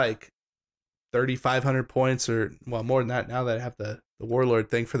 3,500 points, or more than that now that I have the warlord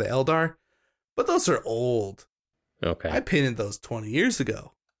thing for the Eldar. But those are old. Okay. I painted those 20 years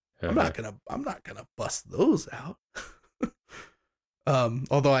ago. I'm not gonna bust those out.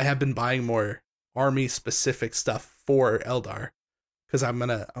 Although I have been buying more army specific stuff for Eldar, because I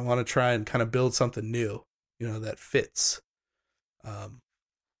want to try and kind of build something new, that fits.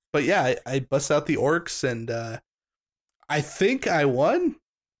 But yeah, I bust out the orcs, and I think I won.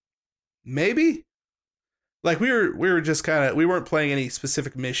 Maybe. We were just we weren't playing any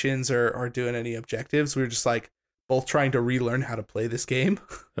specific missions or doing any objectives. We were just both trying to relearn how to play this game.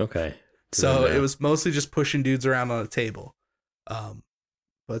 Okay. So it was mostly just pushing dudes around on a table.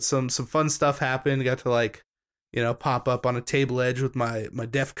 But some fun stuff happened. Got to pop up on a table edge with my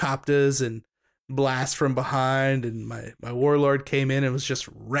Def Coptas and blast from behind, and my warlord came in and was just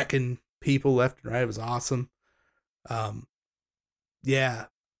wrecking people left and right. It was awesome. Yeah.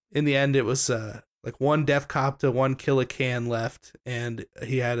 In the end, it was one Def Copta, one Killacan left, and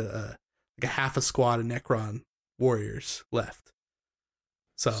he had a half a squad of Necron warriors left.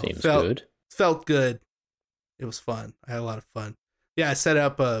 So seems good. Felt good. It was fun. I had a lot of fun. Yeah, I set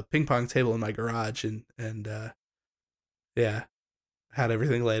up a ping pong table in my garage and had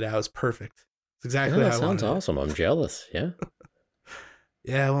everything laid out. It was perfect. It's exactly how I wanted it. That sounds awesome. I'm jealous. Yeah.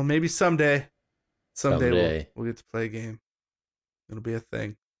 Yeah, well, maybe someday we'll get to play a game. It'll be a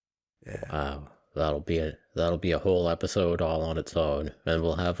thing. Yeah. Wow. that'll be a whole episode all on its own, and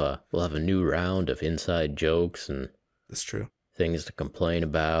we'll have a new round of inside jokes and that's true, things to complain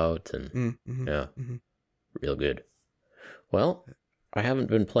about, and real good. Well, I haven't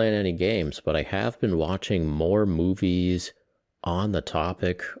been playing any games, but I have been watching more movies on the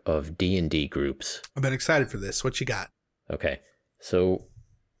topic of D&D groups. I've been excited for this. What you got? Okay, so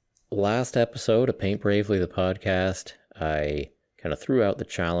last episode of Paint Bravely the podcast, I kind of threw out the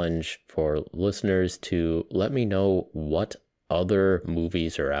challenge for listeners to let me know what other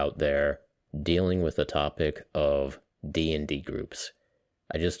movies are out there dealing with the topic of D&D groups.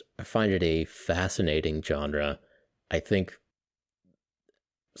 I find it a fascinating genre. I think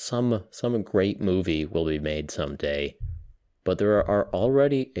some great movie will be made someday, but there are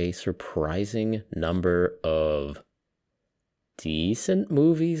already a surprising number of decent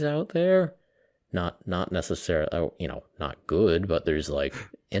movies out there. Not necessarily, not good, but there's like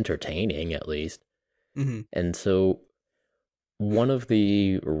entertaining at least. Mm-hmm. And so one of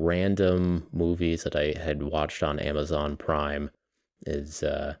the random movies that I had watched on Amazon Prime is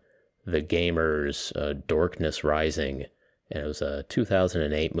The Gamers, Darkness Rising, and it was a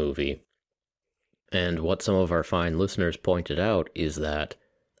 2008 movie. And what some of our fine listeners pointed out is that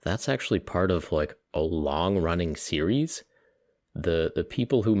that's actually part of like a long-running series. The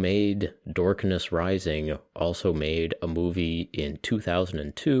people who made Darkness Rising also made a movie in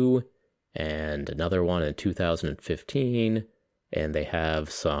 2002 and another one in 2015, and they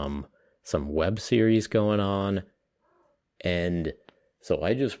have some web series going on. And so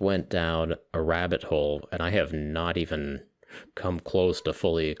I just went down a rabbit hole, and I have not even come close to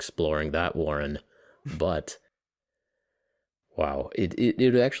fully exploring that, Warren. But wow,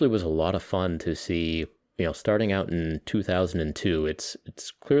 it actually was a lot of fun to see. Starting out in 2002, it's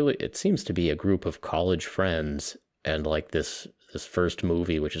clearly, it seems to be a group of college friends, and like this first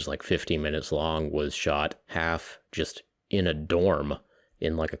movie, which is like 50 minutes long, was shot half just in a dorm,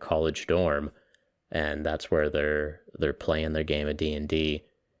 in like a college dorm, and that's where they're playing their game of D&D.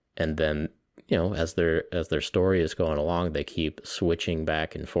 And then, as their story is going along, they keep switching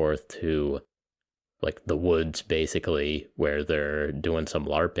back and forth to like the woods, basically, where they're doing some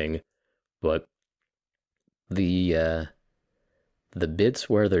LARPing. But the bits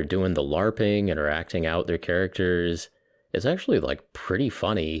where they're doing the LARPing and are acting out their characters is actually like pretty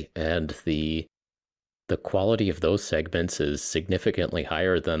funny, and the quality of those segments is significantly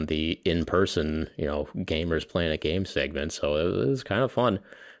higher than the in-person, gamers playing a game segment. So it was kind of fun.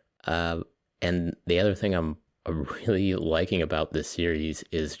 And the other thing I'm really liking about this series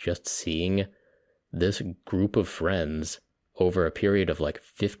is just seeing this group of friends over a period of like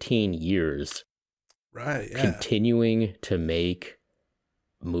 15 years. Right, yeah. Continuing to make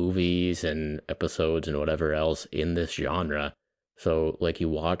movies and episodes and whatever else in this genre. So, like, you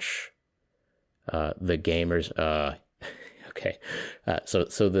watch The Gamers. Okay,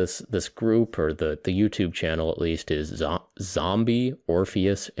 so this group, or the YouTube channel at least, is Zombie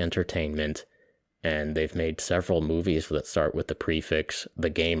Orpheus Entertainment, and they've made several movies that start with the prefix The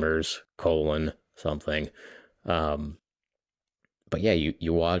Gamers : something. But yeah,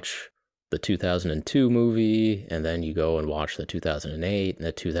 you watch the 2002 movie, and then you go and watch the 2008 and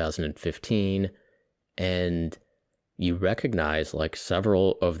the 2015, and you recognize like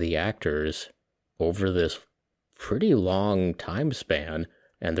several of the actors over this pretty long time span,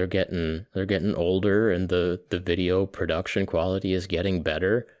 and they're getting older, and the video production quality is getting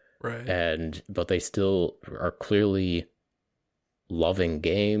better, right? But they still are clearly loving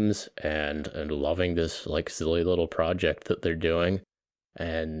games and loving this like silly little project that they're doing.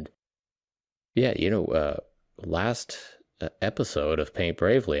 And yeah, last episode of Paint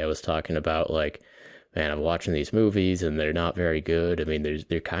Bravely, I was talking about like, man, I'm watching these movies and they're not very good. I mean,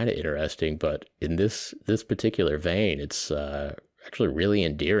 they're kind of interesting, but in this particular vein, it's actually really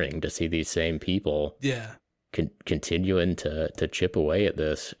endearing to see these same people, continuing to chip away at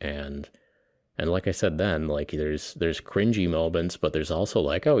this. And like I said then, like there's cringy moments, but there's also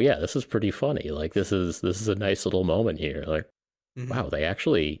like, oh yeah, this is pretty funny. Like this is a nice little moment here. Like, wow, they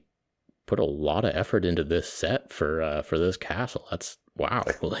actually put a lot of effort into this set for this castle. That's wow.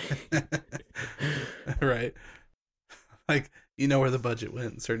 Right. Like, where the budget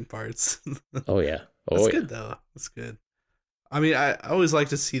went in certain parts. Oh yeah. That's good though. That's good. I mean, I always like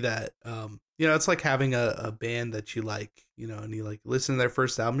to see that. It's like having a band that you like, and you like listen to their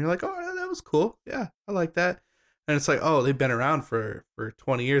first album. You're like, oh, that was cool. Yeah, I like that. And it's like, oh, they've been around for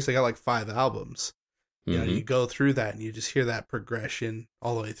 20 years. They got like 5 albums. You go through that and you just hear that progression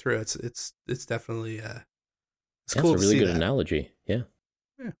all the way through. It's definitely it's cool. That's a really good analogy. Yeah.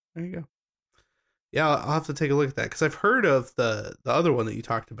 Yeah. There you go. Yeah, I'll have to take a look at that, because I've heard of the other one that you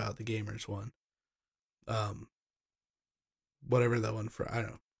talked about, the Gamers one. Whatever that one for, I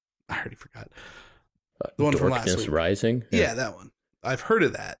don't know. I already forgot. The one from last week. Rising? Yeah, that one. I've heard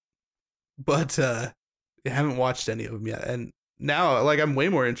of that, but I haven't watched any of them yet. And now, like, I'm way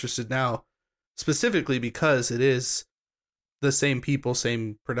more interested now, specifically because it is the same people,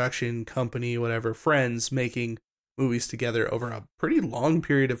 same production company, whatever, friends making movies together over a pretty long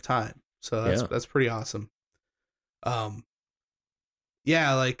period of time. So that's pretty awesome.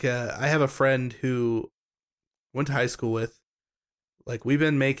 Yeah, like I have a friend who went to high school with. Like, we've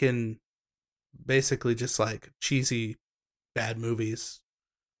been making basically just like cheesy bad movies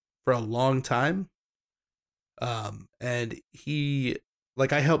for a long time. And he,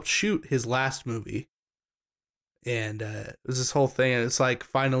 like, I helped shoot his last movie, and it was this whole thing, and it's like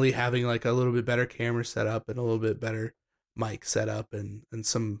finally having like a little bit better camera setup and a little bit better mic setup and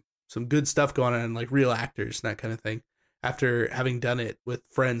some good stuff going on, and like real actors and that kind of thing, after having done it with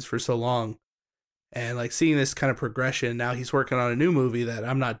friends for so long. And like seeing this kind of progression, now he's working on a new movie that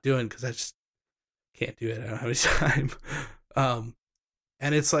I'm not doing because I just can't do it. I don't have any time.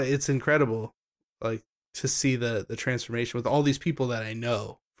 And it's like, it's incredible, like, to see the transformation with all these people that I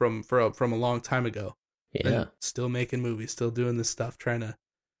know from a long time ago. Yeah. And still making movies, still doing this stuff, trying to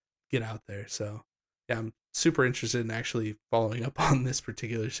get out there. So yeah, I'm super interested in actually following up on this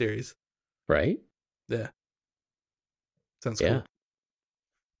particular series. Right? Yeah. Sounds cool.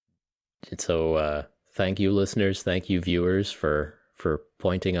 And so thank you, listeners. Thank you, viewers, for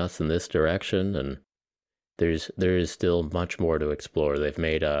pointing us in this direction. And there is still much more to explore. They've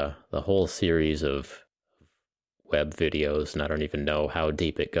made the whole series of web videos, and I don't even know how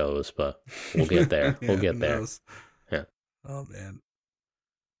deep it goes, but we'll get there. Yeah, we'll get there. Yeah. Oh, man.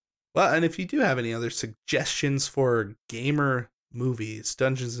 Well, and if you do have any other suggestions for gamer movies,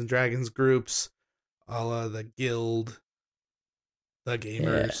 Dungeons and Dragons groups, a la the Guild, the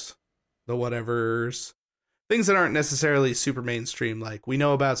Gamers, the whatevers, things that aren't necessarily super mainstream, like we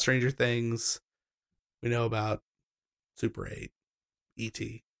know about Stranger Things, we know about Super 8,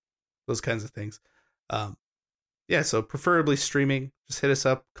 E.T., those kinds of things. Yeah, so preferably streaming. Just hit us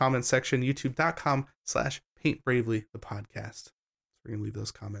up, comment section, youtube.com/paintbravely the podcast. So we're going to leave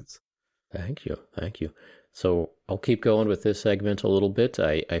those comments. Thank you. So I'll keep going with this segment a little bit.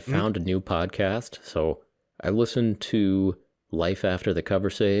 I found a new podcast. So I listened to Life After the Cover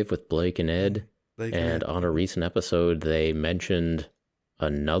Save with Blake and Ed. And on a recent episode, they mentioned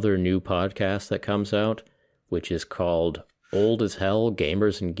another new podcast that comes out, which is called Old as Hell,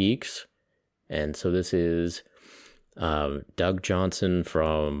 Gamers and Geeks. And so this is Doug Johnson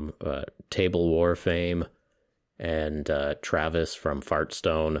from Table War fame, and Travis from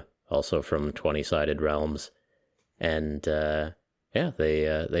Fartstone, also from 20-Sided Realms. And they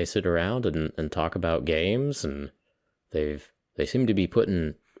sit around and talk about games, and they seem to be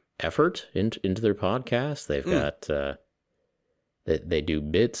putting effort into their podcast. They've got they do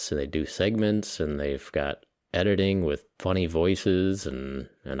bits and they do segments, and they've got editing with funny voices and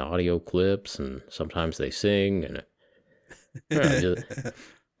audio clips, and sometimes they sing. And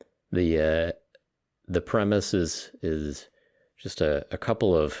the premise is just a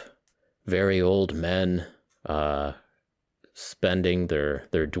couple of very old men spending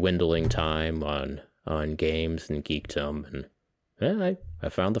their dwindling time on games and geekdom. And I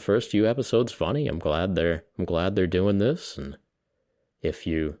found the first few episodes funny. I'm glad they're doing this. And if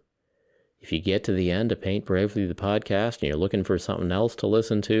you get to the end of Paint Bravely the podcast and you're looking for something else to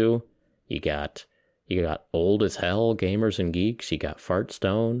listen to, you got Old as Hell, Gamers and Geeks, you got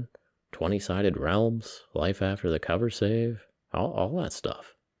Fartstone, 20-Sided Realms, Life After the Cover Save, all that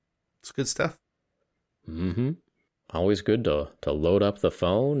stuff. It's good stuff. Mm-hmm. Always good to load up the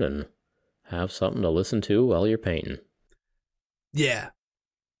phone and have something to listen to while you're painting. Yeah.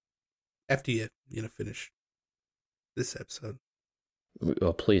 After you finish this episode.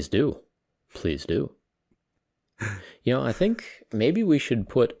 Well, please do. Please do. I think maybe we should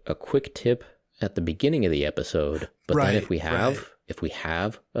put a quick tip at the beginning of the episode, but then if we have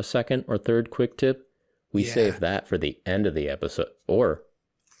a second or third quick tip, we save that for the end of the episode, or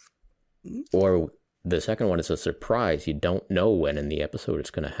the second one is a surprise. You don't know when in the episode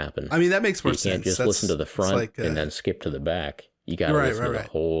it's going to happen. I mean, that makes more sense. You can't just listen to the front and then skip to the back. You got to listen to the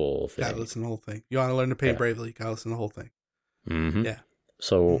whole thing. Got to listen to the whole thing. You want to learn to paint bravely, you got to listen to the whole thing. Mm-hmm. Yeah.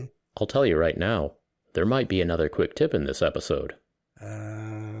 So I'll tell you right now, there might be another quick tip in this episode.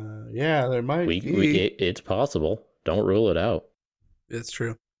 Yeah, there might be. It's possible. Don't rule it out. It's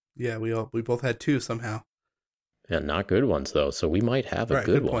true. Yeah, we both had two somehow. And not good ones, though, so we might have a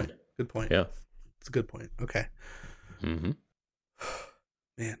good one. Good point. Yeah. It's a good point. Okay. Mm-hmm.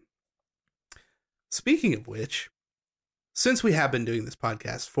 Man. Speaking of which, since we have been doing this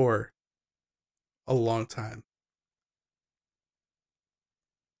podcast for a long time.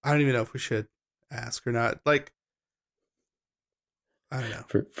 I don't even know if we should ask or not. Like, I don't know.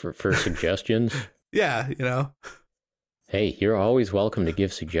 For suggestions? Yeah, you know. Hey, you're always welcome to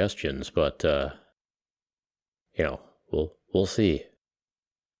give suggestions, but you know, we'll see.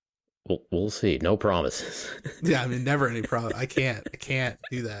 We'll see. No promises. Yeah, I mean, never any promise. I can't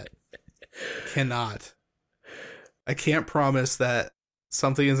do that. Cannot. I can't promise that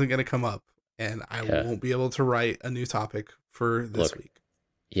something isn't going to come up, and I won't be able to write a new topic for this week.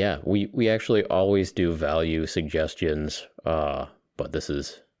 Yeah, we actually always do value suggestions, but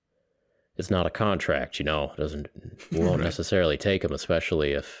it's not a contract, you know. We won't necessarily take them,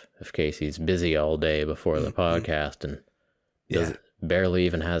 especially if Casey's busy all day before the podcast and barely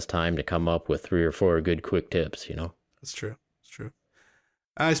even has time to come up with 3 or 4 good quick tips, you know. That's true. It's true.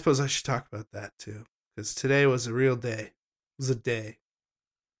 I suppose I should talk about that too, because today was a real day. It was a day.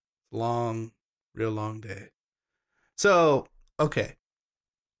 Long, real long day. So, okay.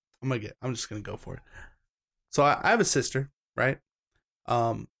 I'm just gonna go for it. So I have a sister, right?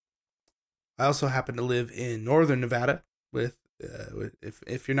 I also happen to live in northern Nevada. With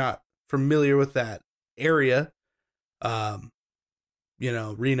if you're not familiar with that area, you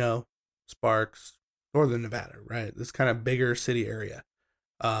know, Reno, Sparks, northern Nevada, right? This kind of bigger city area.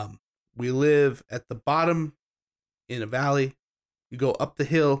 We live at the bottom in a valley. You go up the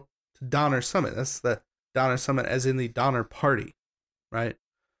hill to Donner Summit. That's the Donner Summit, as in the Donner Party, right?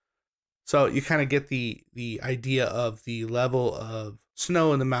 So you kind of get the idea of the level of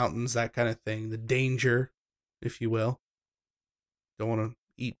snow in the mountains, that kind of thing, the danger, if you will. Don't want to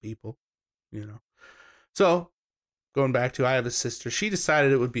eat people, you know. So going back to, I have a sister. She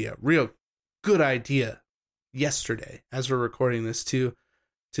decided it would be a real good idea yesterday, as we're recording this, to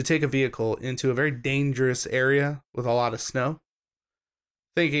take a vehicle into a very dangerous area with a lot of snow,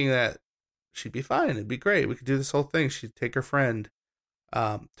 thinking that she'd be fine. It'd be great. We could do this whole thing. She'd take her friend.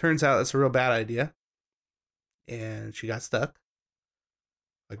 Turns out that's a real bad idea. And she got stuck.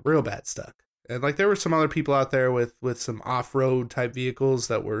 Like, real bad stuck. And, like, there were some other people out there with some off-road type vehicles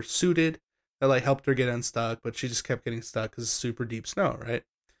that were suited that, like, helped her get unstuck, but she just kept getting stuck because it's super deep snow, right?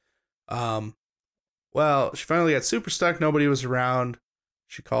 Well, she finally got super stuck. Nobody was around.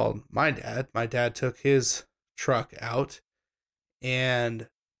 She called my dad. My dad took his truck out, and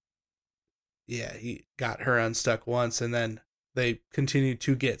yeah, he got her unstuck once, and then they continued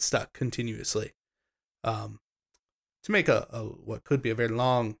to get stuck continuously. To make a what could be a very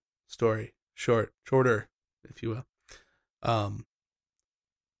long story shorter, if you will.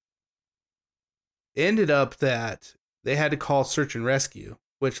 It ended up that they had to call search and rescue,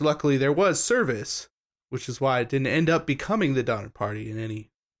 which luckily there was service, which is why it didn't end up becoming the Donner Party in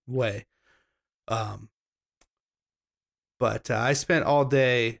any way. But I spent all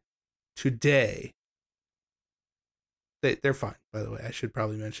day today. They're fine, by the way. I should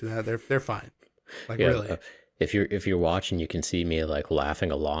probably mention that they're fine. Like, yeah, really. If you're watching, you can see me like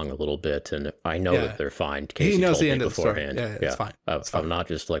laughing along a little bit, and I know that they're fine. Casey he knows told the end me of the story. beforehand. Yeah, it's fine. I'm not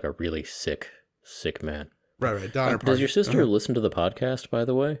just like a really sick man. Right. Donner Party. Does your sister listen to the podcast, by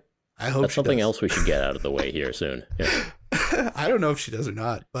the way? I hope that's she something does. else we should get out of the way here soon. Yeah. I don't know if she does or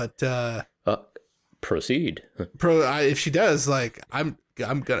not, but proceed. If she does, like, I'm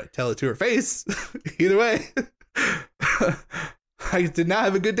gonna tell it to her face. Either way, I did not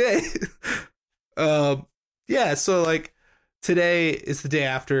have a good day. Yeah, so like today is the day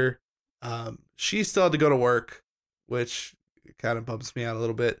after. She still had to go to work, which kind of bumps me out a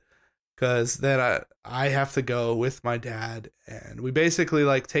little bit, because then I have to go with my dad, and we basically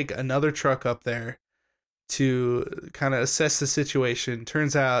like take another truck up there to kind of assess the situation.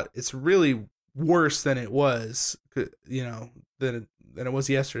 Turns out it's really worse than it was, you know, than it was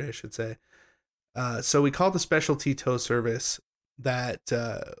yesterday, I should say. So we called the specialty tow service that,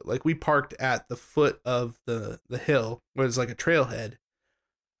 like, we parked at the foot of the hill where it's like a trailhead.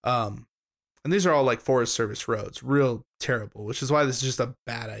 And these are all like Forest Service roads, real terrible, which is why this is just a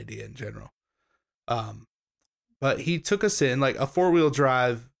bad idea in general. But he took us in like a 4-wheel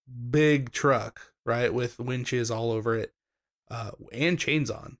drive, big truck, right? With winches all over it, and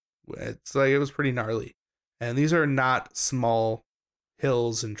chains on. It's like, it was pretty gnarly. And these are not small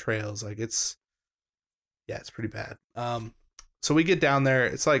hills and trails. Like, it's pretty bad. So we get down there.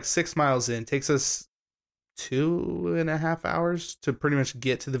 It's like 6 miles in. Takes us 2.5 hours to pretty much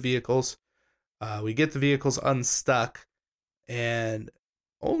get to the vehicles. We get the vehicles unstuck, and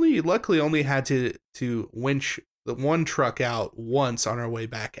luckily only had to winch the one truck out once on our way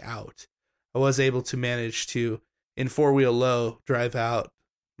back out. I was able to manage to, in 4-wheel low, drive out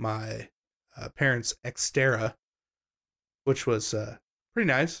my parents' Xterra, which was pretty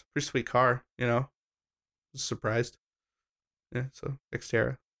nice, pretty sweet car. Was surprised. Yeah, so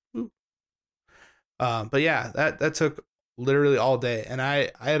Xterra. But yeah, that took literally all day, and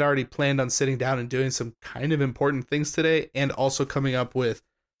I had already planned on sitting down and doing some kind of important things today, and also coming up with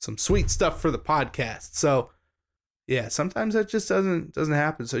some sweet stuff for the podcast. So yeah, sometimes that just doesn't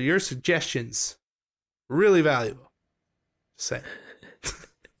happen. So your suggestions really valuable. Just saying.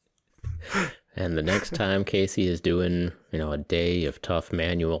 And the next time Casey is doing, a day of tough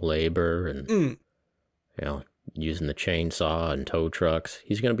manual labor and using the chainsaw and tow trucks,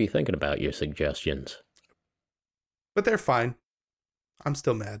 he's going to be thinking about your suggestions. But they're fine. I'm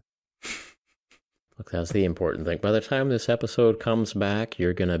still mad. Look, that's the important thing. By the time this episode comes back,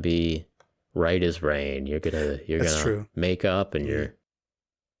 you're going to be right as rain. You're gonna make up, and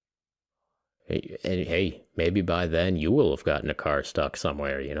hey, maybe by then you will have gotten a car stuck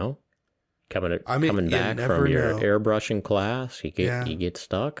somewhere, coming back from your airbrushing class, you get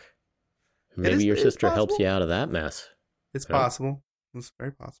stuck. Maybe your sister helps you out of that mess. It's possible. It's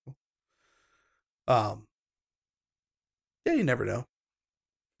very possible. Yeah, you never know.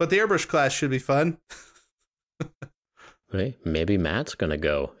 But the airbrush class should be fun. Hey, maybe Matt's gonna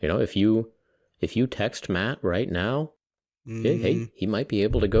go. If you text Matt right now, hey, he might be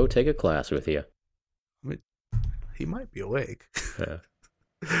able to go take a class with you. He might be awake. Yeah.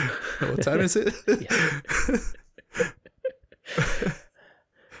 What time is it?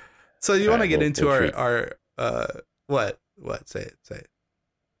 So you want to get into our what? Say it.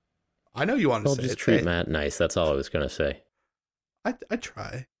 I know you want to say it. Just treat Matt nice. That's all I was going to say. I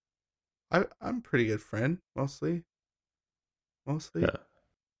try. I'm a pretty good friend, mostly. Yeah.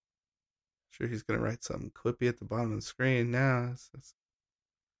 Sure, he's going to write something quippy at the bottom of the screen. Now,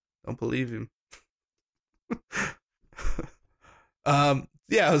 don't believe him.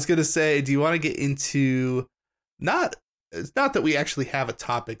 Yeah, I was going to say, do you want to get into it's not that we actually have a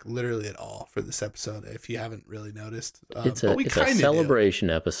topic literally at all for this episode, if you haven't really noticed. It's a celebration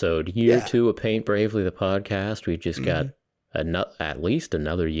episode. Year 2 of Paint Bravely, the podcast. We just got at least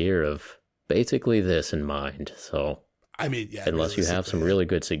another year of basically this in mind. So, I mean, yeah. Unless you have some really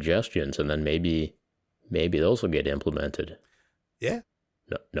good suggestions, and then maybe those will get implemented. Yeah.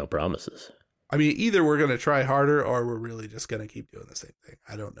 No promises. I mean, either we're going to try harder or we're really just going to keep doing the same thing.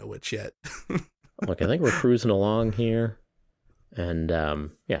 I don't know which yet. Look, I think we're cruising along here. And,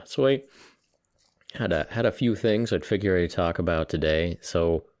 so I had a few things I'd figure I'd talk about today.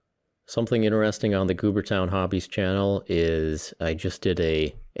 So something interesting on the Goobertown Hobbies channel is I just did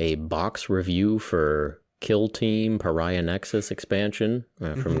a box review for Kill Team Pariah Nexus expansion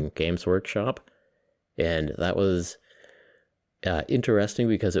from Games Workshop. And that was interesting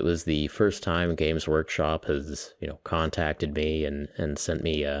because it was the first time Games Workshop has, contacted me and sent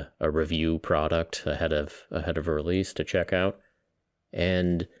me a review product ahead of a release to check out.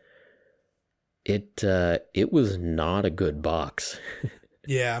 And it was not a good box.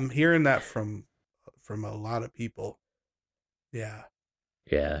 Yeah, I'm hearing that from a lot of people. Yeah.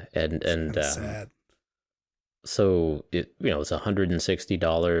 Yeah, and sad. So it's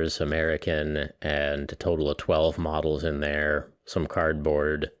 $160 American, and a total of 12 models in there, some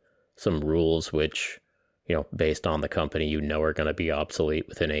cardboard, some rules which, based on the company, are going to be obsolete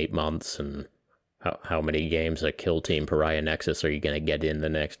within 8 months, and how many games like Kill Team Pariah Nexus are you going to get in the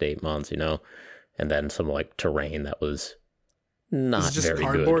next 8 months, and then some terrain that was not very good. Was it just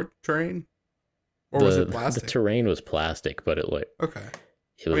cardboard terrain? Or was it plastic? The terrain was plastic, but okay.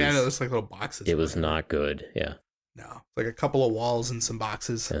 I know there's little boxes. It was not good, yeah. No, like a couple of walls and some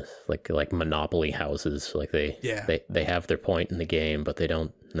boxes. Yeah, like Monopoly houses. Like they have their point in the game, but they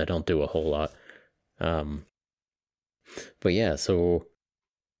don't do a whole lot. But yeah, so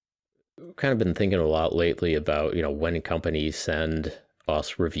kind of been thinking a lot lately about when companies send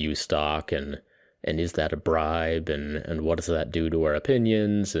us review stock and is that a bribe and what does that do to our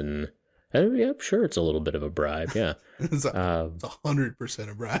opinions and. Yeah, sure, it's a little bit of a bribe, yeah. It's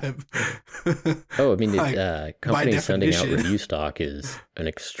 100% a bribe. I mean, companies sending out review stock is an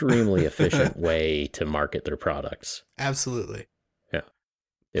extremely efficient way to market their products. Absolutely. Yeah.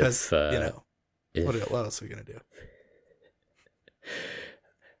 Because, what else are we going to do?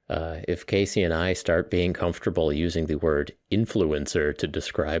 If Casey and I start being comfortable using the word influencer to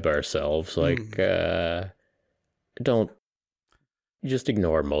describe ourselves, don't... Just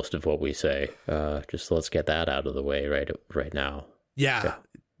ignore most of what we say. Just let's get that out of the way right now. Yeah,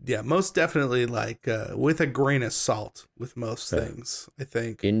 most definitely. With a grain of salt with most things. I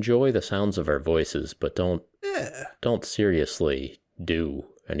think enjoy the sounds of our voices, but don't seriously do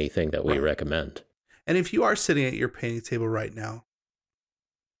anything that we recommend. And if you are sitting at your painting table right now,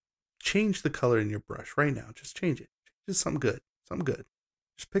 change the color in your brush right now. Just change it. Just something good.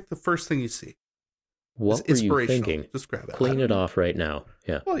 Just pick the first thing you see. What were you thinking? Just grab it. Clean it off right now.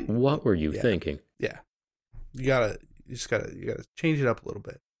 Yeah. Well, what were you thinking? Yeah. You gotta change it up a little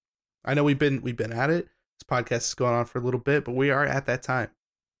bit. I know we've been at it. This podcast is going on for a little bit, but we are at that time.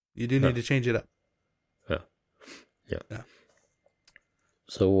 You do need to change it up. Yeah.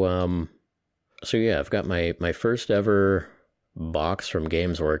 So yeah, I've got my first ever box from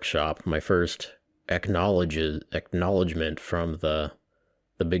Games Workshop. My first acknowledgement from the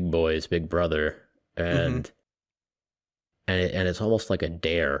big boys, Big Brother, and it's almost like a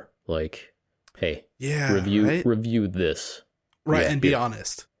dare. Like, hey, review this, right, and be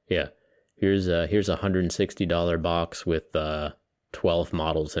honest. Yeah, here's a $160 box with 12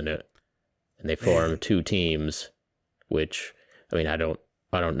 models in it, and they form 2 teams. Which, I mean, I don't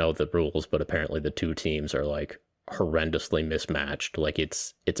know the rules, but apparently the 2 teams are like horrendously mismatched. Like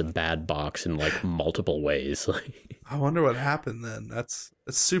it's a bad box in like multiple ways. I wonder what happened then. That's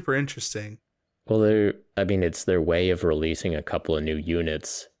super interesting. Well, it's their way of releasing a couple of new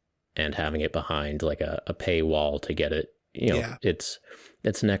units and having it behind like a paywall to get it. You know, it's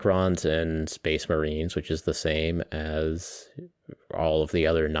Necrons and Space Marines, which is the same as all of the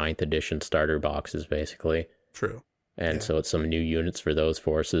other 9th edition starter boxes, basically. True. And so it's some new units for those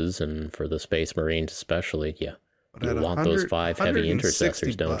forces, and for the Space Marines especially. Yeah, you want those 5 heavy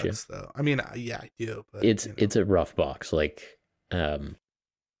intercessors, don't you? Though. I mean, yeah, I do. But it's a rough box, like, and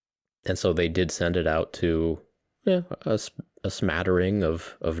so they did send it out to a smattering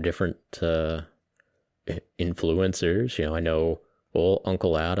of different influencers. You know, I know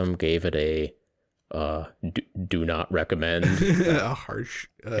Uncle Adam gave it a do not recommend. A harsh,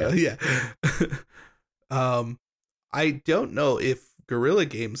 yeah. I don't know if Guerrilla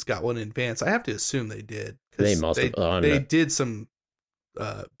Games got one in advance. I have to assume they did. They must have. They did some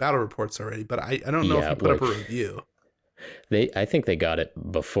battle reports already, but I don't know if you put up a review. I think they got it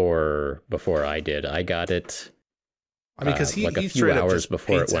before I did. I got it. I mean, because like a few hours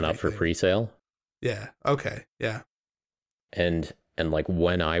before it went up for pre-sale. Yeah. Okay. Yeah. And like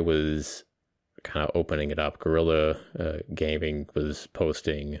when I was kind of opening it up, Guerrilla Gaming was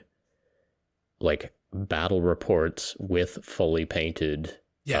posting like battle reports with fully painted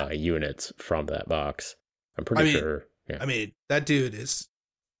units from that box. I'm pretty sure. Yeah. I mean, that dude is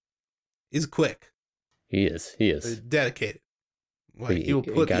quick. He is dedicated. Like, he will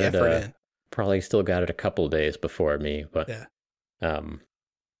put the effort in. Probably still got it a couple of days before me, but I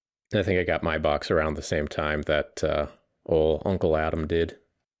think I got my box around the same time that old Uncle Adam did.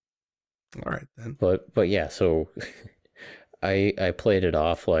 All right then. But yeah, so I played it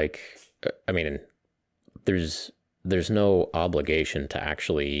off like, I mean, there's no obligation to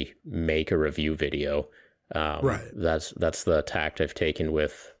actually make a review video. Right. That's the tact I've taken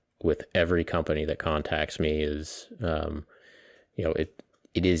with every company that contacts me is,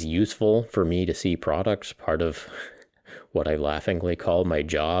 it is useful for me to see products. Part of what I laughingly call my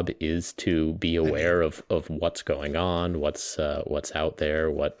job is to be aware of what's going on, what's out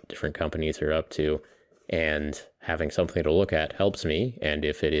there, what different companies are up to, and having something to look at helps me. And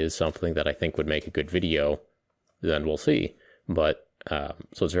if it is something that I think would make a good video, then we'll see. But so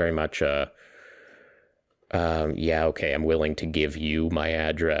it's very much okay, I'm willing to give you my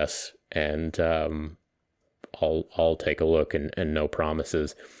address, and I'll take a look, and no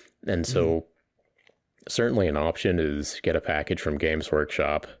promises. And so certainly an option is get a package from Games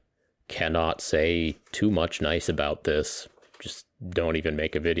Workshop. Cannot say too much nice about this. Just don't even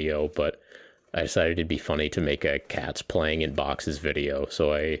make a video. But I decided it'd be funny to make a cats playing in boxes video.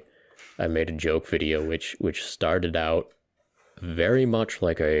 So I made a joke video which started out very much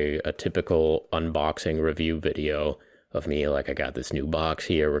like a typical unboxing review video of me, like, I got this new box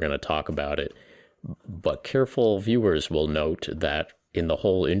here, we're going to talk about it. But careful viewers will note that in the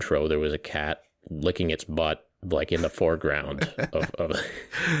whole intro, there was a cat licking its butt, like, in the foreground of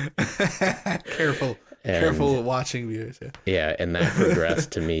Careful watching viewers. Yeah, and that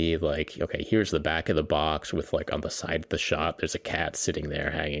progressed to me like, okay, here's the back of the box with, like, on the side of the shot, there's a cat sitting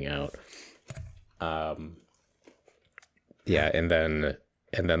there hanging out. Yeah, and then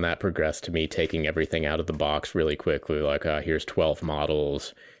that progressed to me taking everything out of the box really quickly, like, here's 12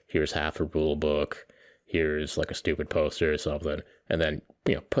 models, here's half a rule book, here's like a stupid poster or something, and then,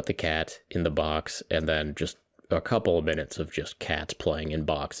 put the cat in the box, and then just a couple of minutes of just cats playing in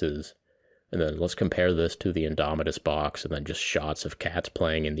boxes, and then let's compare this to the Indomitus box, and then just shots of cats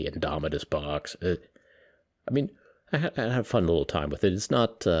playing in the Indomitus box. I had a fun little time with it. It's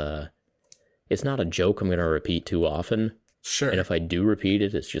not a joke I'm going to repeat too often. Sure. And if I do repeat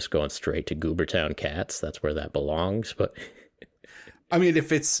it, it's just going straight to Goobertown Cats. That's where that belongs. But I mean,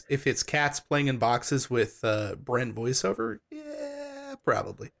 if it's cats playing in boxes with Brent voiceover, yeah,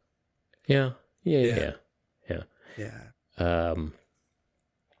 probably. Yeah.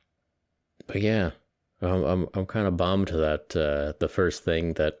 But yeah, I'm kind of bummed that the first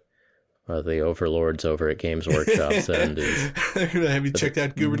thing that the overlords over at Games Workshop send is have you checked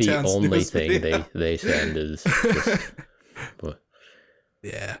out Goober the Town's only thing they send is just,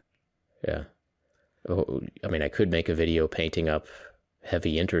 yeah. Oh, I mean, I could make a video painting up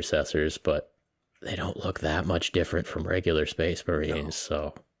heavy intercessors, but they don't look that much different from regular Space Marines.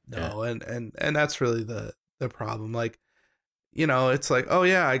 And that's really the problem. Like, you know, it's like, oh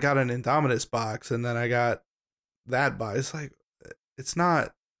yeah, I got an Indominus box, and then I got that box. It's like, it's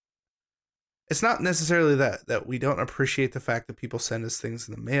not necessarily that we don't appreciate the fact that people send us things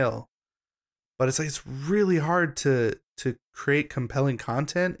in the mail, but it's like, it's really hard to create compelling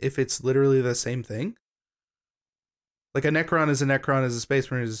content if it's literally the same thing. Like, a Necron is a Necron, is a Space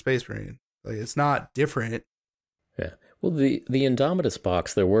Marine is a Space Marine. Like, it's not different. Yeah. Well, the Indominus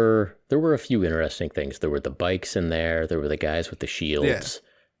box, there were a few interesting things. There were the bikes in there. There were the guys with the shields.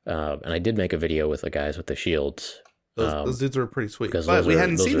 Yeah. And I did make a video with the guys with the shields. Those dudes were pretty sweet. But we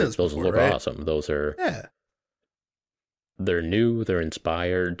hadn't seen those before, those look right? awesome. Those are... They're new. They're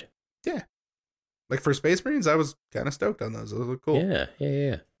inspired. Yeah. Like, for Space Marines, I was kind of stoked on those. Those look cool.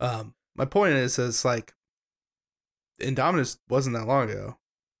 Yeah. My point is like, Indominus wasn't that long ago.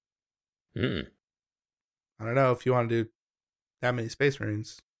 I don't know if you want to do that many Space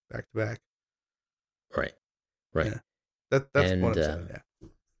Marines back to back. Right. Yeah. That's what I'm saying, yeah.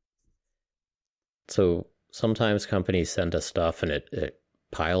 So sometimes companies send us stuff and it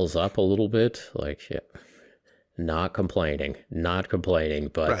piles up a little bit. Like, not complaining,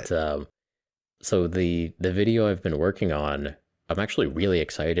 but right. So the video I've been working on, I'm actually really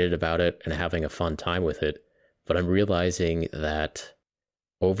excited about it and having a fun time with it, but I'm realizing that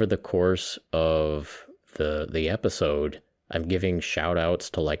over the course of the episode, I'm giving shout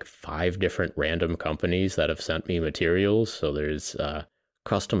outs to like 5 different random companies that have sent me materials. So there's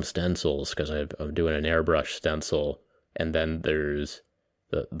custom stencils, because I'm doing an airbrush stencil, and then there's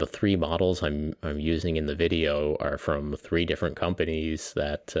the 3 models I'm using in the video are from 3 different companies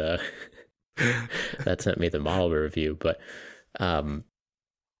that that sent me the model review. But and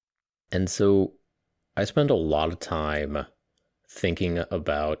so I spend a lot of time thinking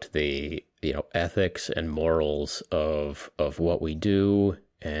about the ethics and morals of what we do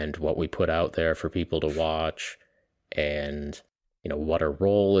and what we put out there for people to watch, and what our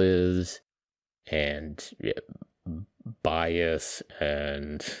role is, and bias,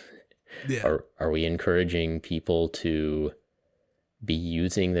 and are we encouraging people to be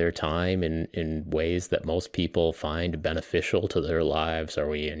using their time in ways that most people find beneficial to their lives? Are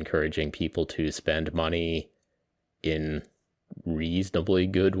we encouraging people to spend money in reasonably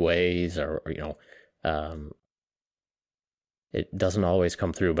good ways? Or it doesn't always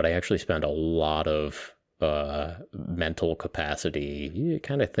come through, but I actually spend a lot of mental capacity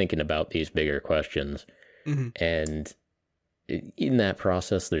kind of thinking about these bigger questions. Mm-hmm. And in that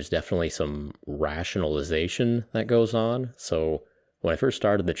process, there's definitely some rationalization that goes on. So when I first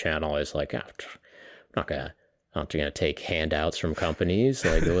started the channel, I was like, I'm not gonna take handouts from companies.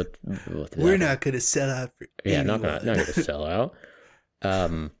 Like, we're not gonna sell out for anyone. not gonna sell out.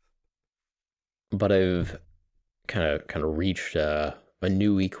 But I've kind of reached a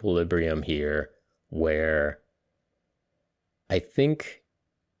new equilibrium here, where I think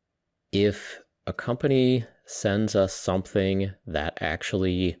if a company sends us something that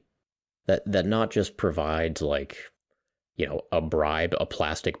actually that not just provides like a bribe, a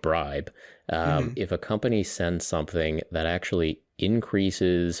plastic bribe, if a company sends something that actually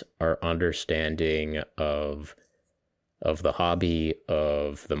increases our understanding of the hobby,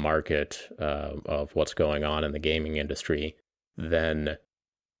 of the market, of what's going on in the gaming industry, then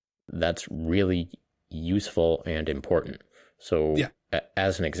that's really useful and important. So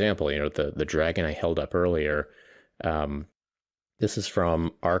as an example, the dragon I held up earlier, this is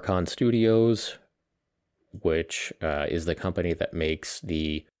from Archon Studios, which is the company that makes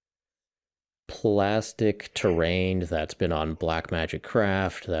the plastic terrain that's been on Blackmagic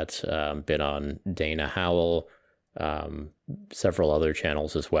Craft, that's been on Dana Howell, several other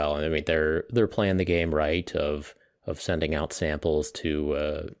channels as well. And I mean, they're playing the game right of sending out samples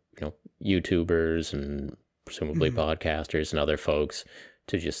to YouTubers and presumably podcasters and other folks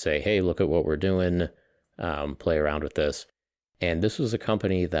to just say, hey, look at what we're doing, play around with this. And this was a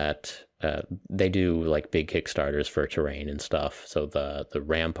company that they do like big Kickstarters for terrain and stuff. So the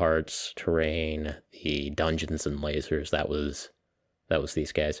Ramparts terrain, the Dungeons and Lasers, that was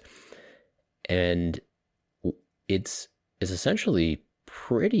these guys. And it's essentially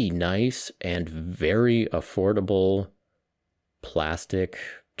pretty nice and very affordable plastic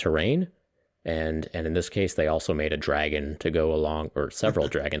terrain. And in this case, they also made a dragon to go along, or several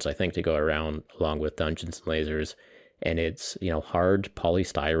dragons, I think, to go around along with Dungeons and Lasers. And it's, hard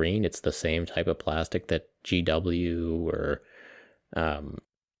polystyrene. It's the same type of plastic that GW or,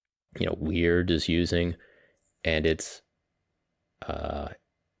 Weird is using. And it's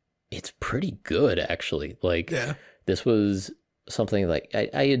pretty good, actually. Like, This was something like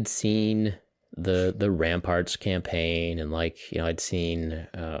I had seen the Ramparts campaign, and I'd seen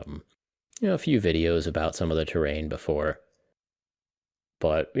a few videos about some of the terrain before.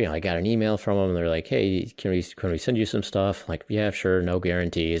 But I got an email from them, and they're like, "Hey, can we send you some stuff?" Like, yeah, sure, no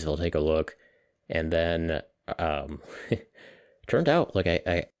guarantees. We'll take a look. And then turned out like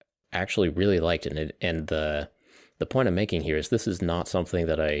I actually really liked it. And the point I'm making here is this is not something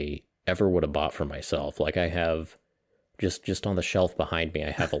that I ever would have bought for myself. Like, I have just on the shelf behind me,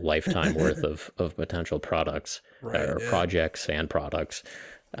 I have a lifetime worth of potential products, projects and products.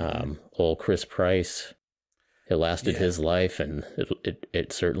 Old Chris Price, it lasted his life, and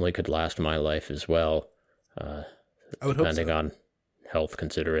it certainly could last my life as well. I would depending hope so. on health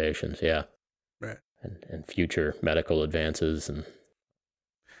considerations, right, and future medical advances and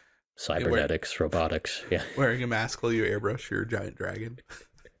cybernetics, robotics, wearing a mask while you airbrush your giant dragon.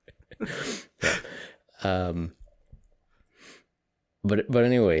 But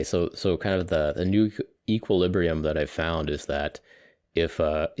anyway, so kind of the new equilibrium that I've found is that if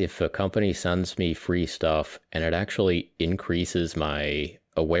a company sends me free stuff and it actually increases my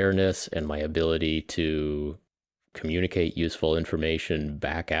awareness and my ability to communicate useful information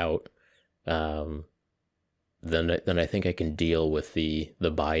back out, then I think I can deal with the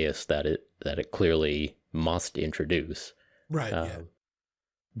bias that it clearly must introduce. Right.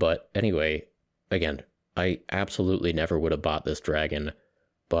 But anyway, again, I absolutely never would have bought this dragon,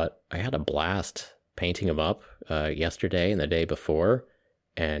 but I had a blast painting him up yesterday and the day before,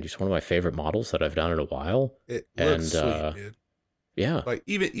 and just one of my favorite models that I've done in a while. It looks sweet, dude. Yeah. Like,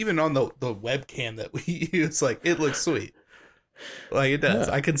 even on the webcam that we use, like, it looks sweet. Like, it does.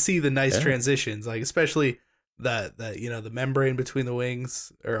 Yeah. I can see the nice transitions, like, especially that the membrane between the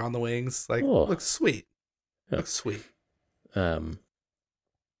wings, or on the wings, like, looks sweet. Looks sweet.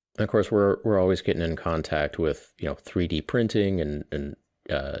 Of course, we're always getting in contact with 3D printing and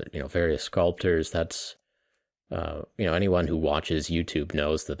various sculptors. That's anyone who watches YouTube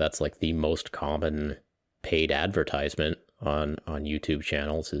knows that that's like the most common paid advertisement on YouTube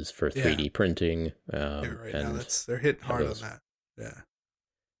channels is for 3D printing. Right now they're hitting hard on that. Yeah.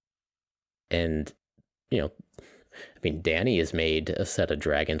 And Danny has made a set of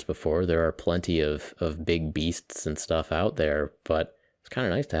dragons before. There are plenty of big beasts and stuff out there, but it's kind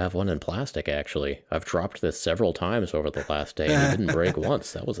of nice to have one in plastic, actually. I've dropped this several times over the last day, and it didn't break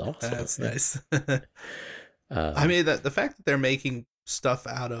once. That was awesome. That's nice. I mean, the fact that they're making stuff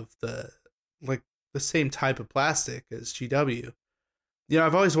out of the same type of plastic as GW,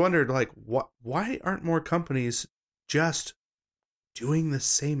 I've always wondered, like, why aren't more companies just doing the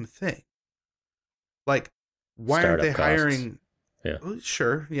same thing? Like, why aren't they hiring? Yeah. Well,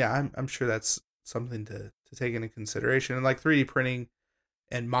 sure. Yeah, I'm sure that's something to take into consideration. And like 3D printing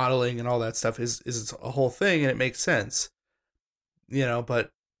and modeling and all that stuff is a whole thing, and it makes sense.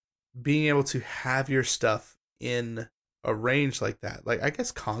 But being able to have your stuff in a range like that, like, I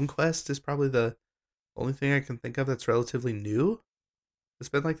guess Conquest is probably the only thing I can think of that's relatively new. It's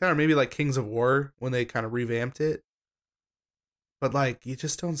been like that, or maybe like Kings of War when they kind of revamped it. But like, you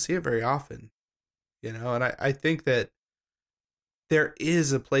just don't see it very often, and I think that there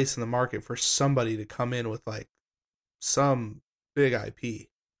is a place in the market for somebody to come in with like some big IP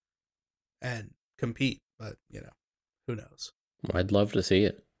and compete, but who knows? I'd love to see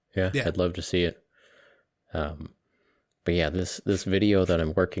it. Yeah. I'd love to see it. But yeah, this video that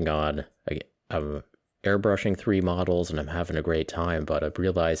I'm working on, I'm airbrushing 3 models and I'm having a great time, but I'm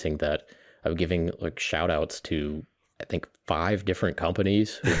realizing that I'm giving like shout outs to, I think, 5 different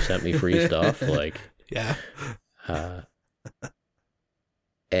companies who've sent me free stuff. Like, yeah.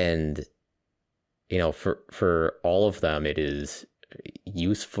 And for all of them, it is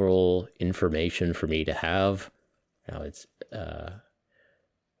useful information for me to have. It's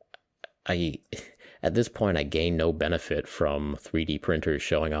at this point I gain no benefit from 3D printers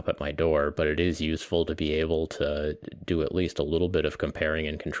showing up at my door, but it is useful to be able to do at least a little bit of comparing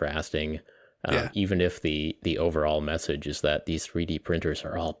and contrasting. Even if the overall message is that these 3D printers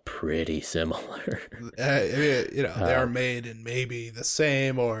are all pretty similar. They are made in maybe the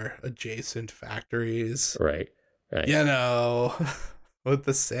same or adjacent factories. Right. With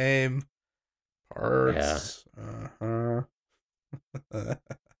the same parts. Yeah.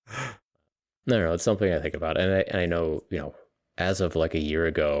 No, it's something I think about. And I know, as of like a year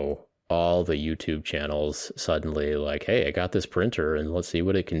ago, all the YouTube channels suddenly like, hey, I got this printer and let's see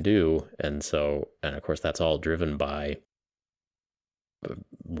what it can do. And of course, that's all driven by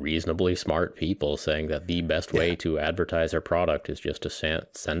reasonably smart people saying that the best way to advertise their product is just to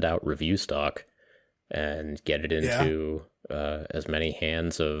send out review stock and get it into as many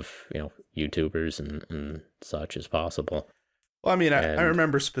hands of, YouTubers and such as possible. Well, I mean, I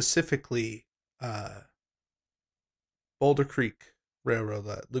remember specifically Boulder Creek Railroad,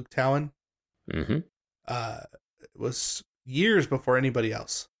 Luke Towan. Mm-hmm. It was years before anybody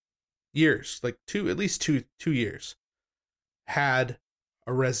else. Years, like at least two years, had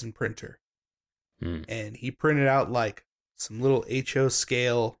a resin printer. And he printed out like some little HO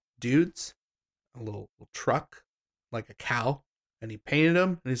scale dudes, a little truck, like a cow, and he painted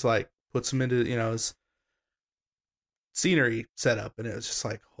them, and he's like, puts them into, his scenery setup, and it was just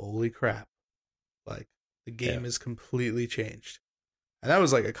like, holy crap. Like, the game is completely changed. And that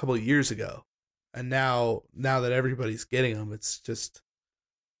was like a couple of years ago. And now that everybody's getting them, it's just,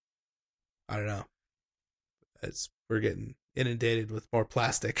 I don't know. We're getting inundated with more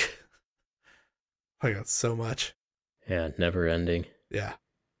plastic. I got so much. Yeah, never ending. Yeah.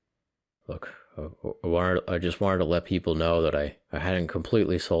 Look, I just wanted to let people know that I hadn't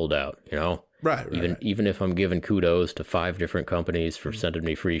completely sold out, Right. Even if I'm giving kudos to 5 different companies for sending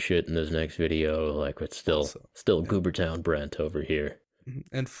me free shit in this next video, like it's still Goobertown Brent over here.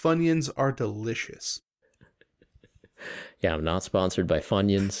 And Funyuns are delicious. Yeah, I'm not sponsored by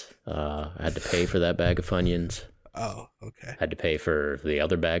Funyuns. I had to pay for that bag of Funyuns. Oh, okay. I had to pay for the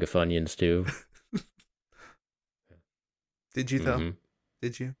other bag of Funyuns too. Did you though? Mm-hmm.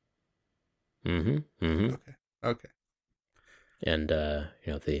 Did you? Mm-hmm. Mm-hmm. Okay. And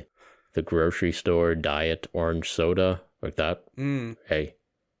the grocery store diet orange soda like that. Hey,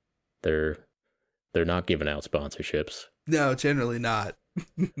 they're not giving out sponsorships. No, generally not.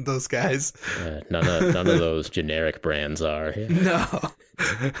 Those guys. None of those generic brands are. Yeah. No.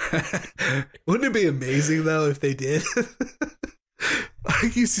 Wouldn't it be amazing though if they did?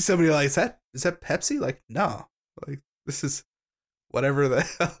 Like you see somebody like, is that Pepsi? Like, no. Like this is whatever the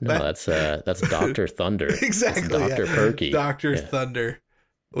hell. No, that's Dr. Thunder. Exactly. That's Dr. Perky. Dr. Thunder.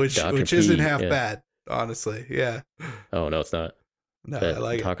 Which isn't half bad, honestly. Yeah. Oh no, it's not. No, I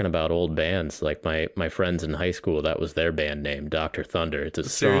like talking about old bands, like my friends in high school, that was their band name, Dr. Thunder. It's a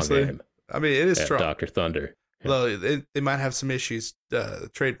strong name. I mean, it is strong. Dr. Thunder. Yeah. Though they might have some issues,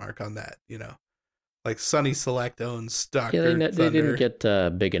 trademark on that, Like Sunny Select owns Dr. Thunder. They didn't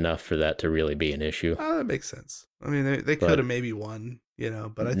get big enough for that to really be an issue. Oh, that makes sense. I mean, they could have maybe won,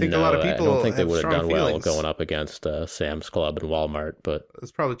 but I think a lot of people I don't think they would have done feelings. well going up against Sam's Club and Walmart, but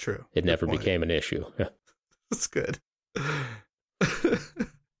that's probably true. It never became an issue. That's good.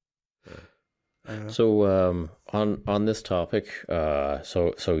 So on this topic,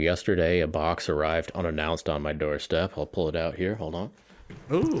 so yesterday a box arrived unannounced on my doorstep. I'll pull it out here. Hold on.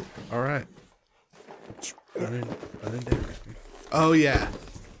 Ooh, all right. I didn't do everything. Oh yeah.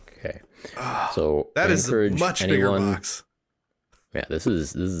 Okay. So that is a much bigger box. Yeah, this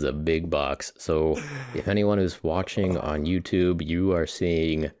is a big box. So if anyone who's watching on YouTube, you are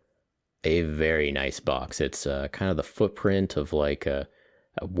seeing a very nice box. It's kind of the footprint of like a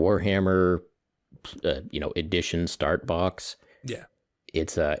Warhammer, edition start box. Yeah.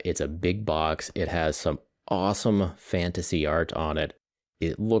 It's a big box. It has some awesome fantasy art on it.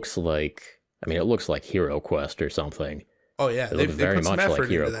 It looks like Hero Quest or something. Oh yeah, it looks very much like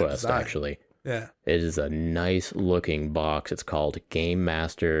Hero Quest actually. Yeah. It is a nice looking box. It's called Game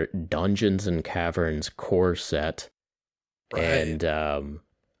Master Dungeons and Caverns Core Set. Right. And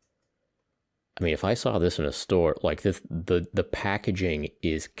I mean, if I saw this in a store like this, the packaging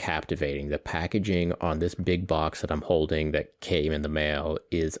is captivating. The packaging on this big box that I'm holding that came in the mail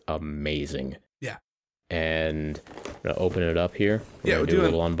is amazing. Yeah. And I'm gonna open it up here. We're gonna do a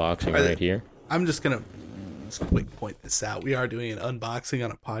little unboxing right here. I'm just gonna quick point this out. We are doing an unboxing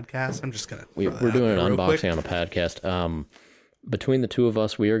on a podcast. I'm just gonna we're doing an unboxing on a podcast. Between the two of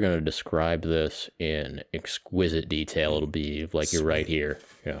us, we are going to describe this in exquisite detail. It'll be like you're right here.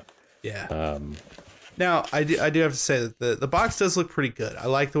 Yeah. Yeah. Now I do have to say that the box does look pretty good. I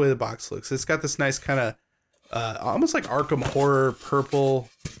like the way the box looks. It's got this nice kind of almost like Arkham Horror purple,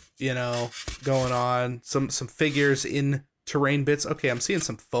 going on. Some figures in terrain bits. Okay, I'm seeing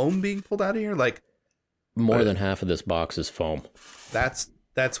some foam being pulled out of here. Like more than half of this box is foam. That's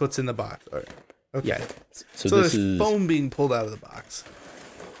what's in the box. All right. Okay. Yeah. So there's foam being pulled out of the box.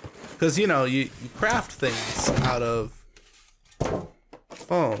 Because, you craft things out of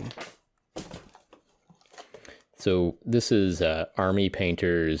foam. So this is Army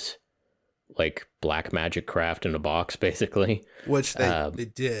Painter's like Black Magic Craft in a box, basically. Which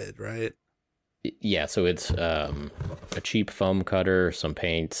they did, right? Yeah, so it's a cheap foam cutter, some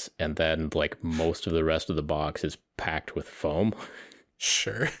paints, and then like most of the rest of the box is packed with foam.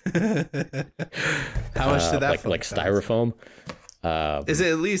 Sure. How much did that like styrofoam? Is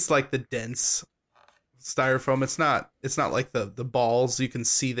it at least like the dense styrofoam? It's not like the balls. You can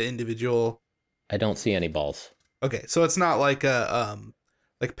see the individual. I don't see any balls. Okay, so it's not like a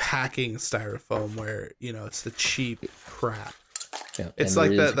like packing styrofoam where, you know, it's the cheap crap. Yeah, it's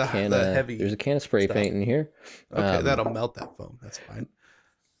like the heavy. There's a can of spray paint in here. Okay, that'll melt that foam. That's fine.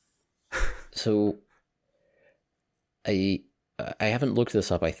 So, I haven't looked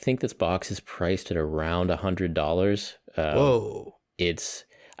this up. I think this box is priced at around $100. Whoa!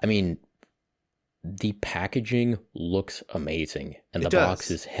 I mean, the packaging looks amazing, and the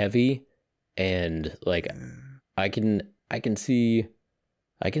box is heavy, and like I can see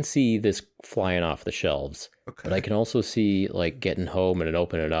this flying off the shelves. Okay. But I can also see like getting home and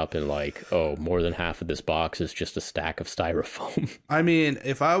open it up and like, oh, more than half of this box is just a stack of styrofoam. I mean,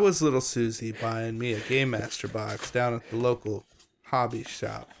 if I was little Susie buying me a Game Master box down at the local hobby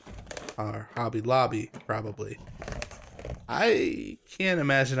shop or Hobby Lobby, probably, I can't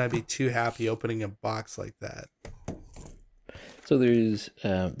imagine I'd be too happy opening a box like that. So there's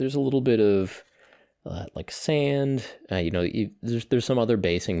a little bit of like sand, there's some other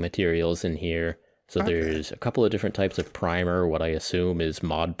basing materials in here. So there's a couple of different types of primer, what I assume is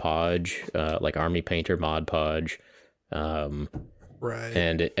Mod Podge, like Army Painter Mod Podge. Right.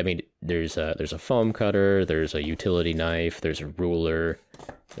 And there's a foam cutter, there's a utility knife, there's a ruler,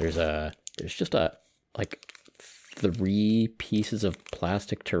 there's just like 3 pieces of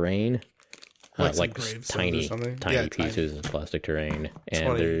plastic terrain. Like tiny pieces of plastic terrain,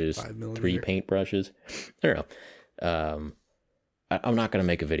 and there's 3 paintbrushes. I don't know. I'm not going to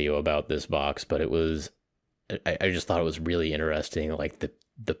make a video about this box, but I just thought it was really interesting. Like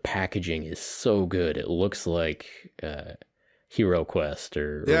the packaging is so good. It looks like Hero Quest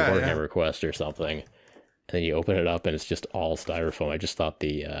or Warhammer Quest or something. And then you open it up and it's just all styrofoam. I just thought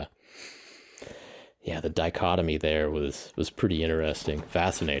the dichotomy there was pretty interesting,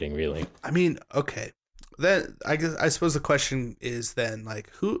 fascinating, really. I mean, okay. Then I suppose the question is then, like,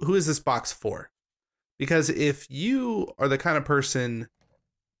 who is this box for? Because if you are the kind of person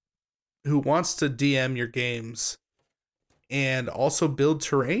who wants to DM your games and also build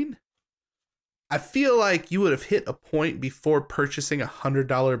terrain, I feel like you would have hit a point before purchasing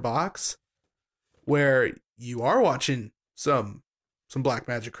 $100 box where you are watching some Black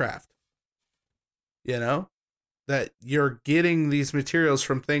Magic Craft. You know, that you're getting these materials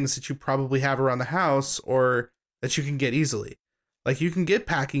from things that you probably have around the house or that you can get easily. Like, you can get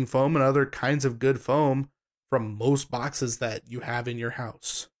packing foam and other kinds of good foam from most boxes that you have in your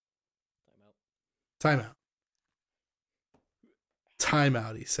house. Time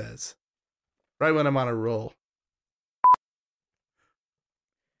out, he says. Right when I'm on a roll.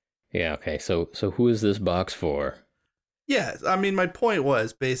 Yeah, okay. So who is this box for? Yeah, I mean, my point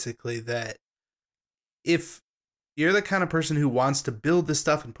was basically that if you're the kind of person who wants to build this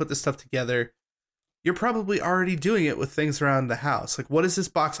stuff and put this stuff together, you're probably already doing it with things around the house. Like, what is this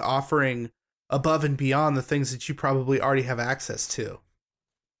box offering above and beyond the things that you probably already have access to?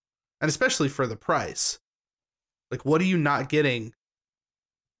 And especially for the price. Like, what are you not getting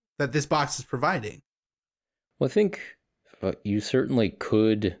that this box is providing? Well, I think you certainly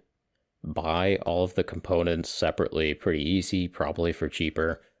could buy all of the components separately pretty easy, probably for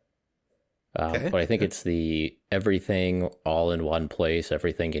cheaper. But I think it's the everything all in one place,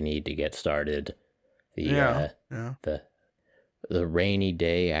 everything you need to get started. The rainy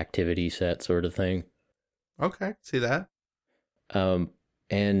day activity set sort of thing. Okay, see that.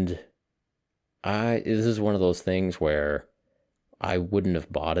 And this is one of those things where I wouldn't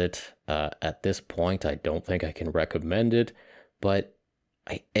have bought it. At this point, I don't think I can recommend it, but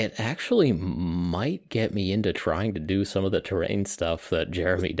it actually might get me into trying to do some of the terrain stuff that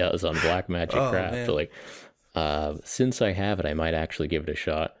Jeremy does on Black Magic Craft. Man. Like, since I have it, I might actually give it a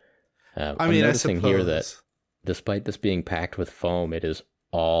shot. I'm noticing here that despite this being packed with foam, it is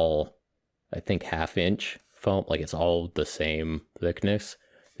all, I think, 1/2 inch foam. Like, it's all the same thickness.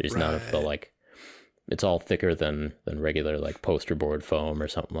 There's none of the, like, it's all thicker than regular, like, poster board foam or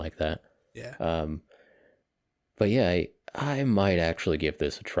something like that. Yeah. But yeah, I might actually give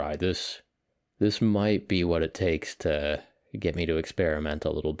this a try. This might be what it takes to get me to experiment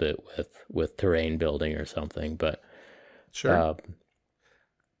a little bit with terrain building or something. But sure.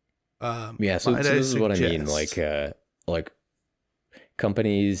 So this is what I mean. Like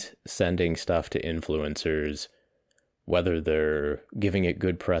companies sending stuff to influencers whether they're giving it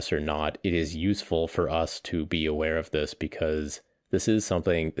good press or not, it is useful for us to be aware of this, because this is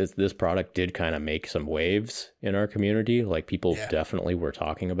something, this product did kind of make some waves in our community. Like, people definitely were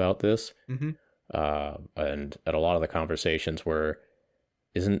talking about this. Mm-hmm. And at a lot of the conversations were,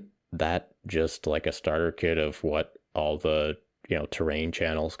 isn't that just like a starter kit of what all the, terrain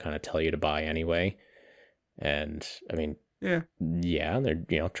channels kind of tell you to buy anyway? And I mean, yeah,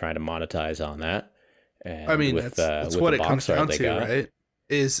 they're, trying to monetize on that. And I mean, that's what it comes down to, right?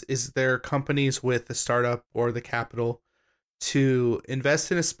 Is there companies with the startup or the capital to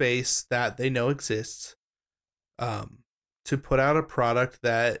invest in a space that they know exists, to put out a product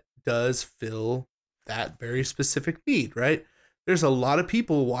that does fill that very specific need, right? There's a lot of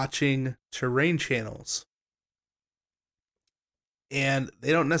people watching terrain channels, and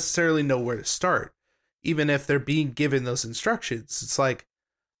they don't necessarily know where to start, even if they're being given those instructions. It's like,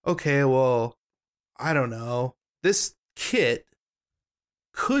 okay, well, I don't know. This kit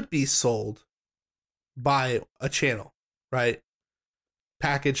could be sold by a channel, right?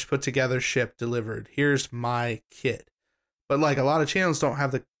 Packaged, put together, shipped, delivered. Here's my kit. But like, a lot of channels don't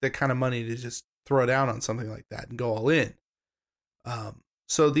have the kind of money to just throw down on something like that and go all in.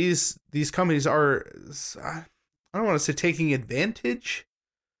 So these companies are, I don't want to say taking advantage,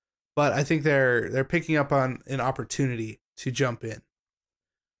 but I think they're picking up on an opportunity to jump in.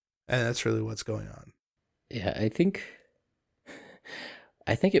 And that's really what's going on. Yeah, I think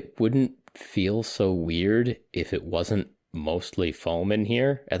it wouldn't feel so weird if it wasn't mostly foam in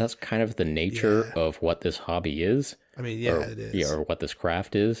here. And that's kind of the nature of what this hobby is. I mean, it is. Yeah, or what this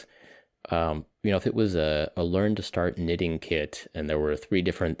craft is. If it was a learn to start knitting kit, and there were 3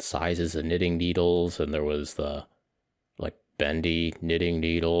 different sizes of knitting needles, and there was the like bendy knitting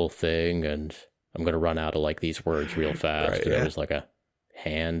needle thing, and I'm going to run out of like these words real fast. Right, There was like a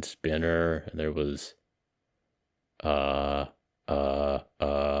hand spinner, and there was yarn,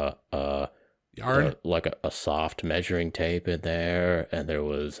 like a soft measuring tape in there, and there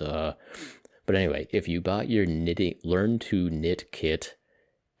was but anyway, if you bought your learn to knit kit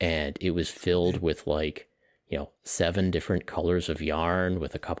and it was filled with like 7 different colors of yarn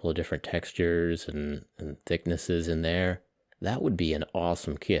with a couple of different textures and thicknesses in there, that would be an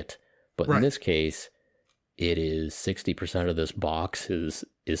awesome kit. But in this case, it is 60% of this box is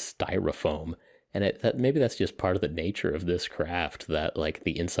styrofoam. And maybe that's just part of the nature of this craft, that like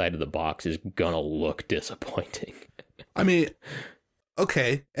the inside of the box is gonna look disappointing. I mean,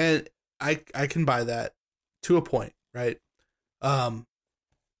 okay, and I can buy that to a point, right?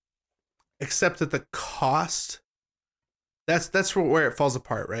 Except that the cost, that's where it falls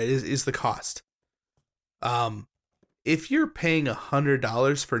apart, right? Is the cost. If you're paying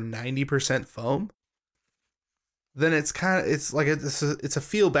 $100 for 90% foam, then it's a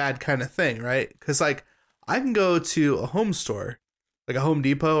feel bad kind of thing, right? Because like, I can go to a home store, like a Home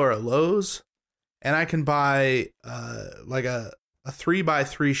Depot or a Lowe's, and I can buy like a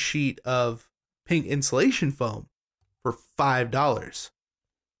 3x3 sheet of pink insulation foam for $5.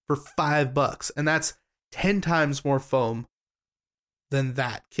 For $5, and that's 10 times more foam than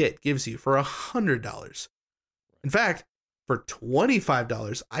that kit gives you for $100. In fact, for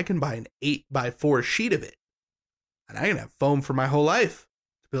 $25, I can buy an 8x4 sheet of it, and I can have foam for my whole life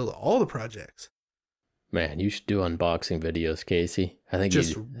to build all the projects. Man, you should do unboxing videos, Casey. I think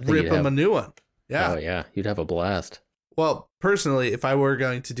just rip them a new one. Yeah. Oh yeah, you'd have a blast. Well, personally, if I were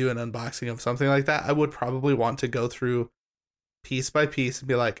going to do an unboxing of something like that, I would probably want to go through piece by piece and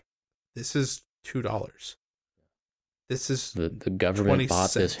be like, this is $2. This is the government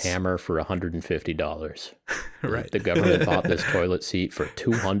bought this hammer for $150. Right. The government bought this toilet seat for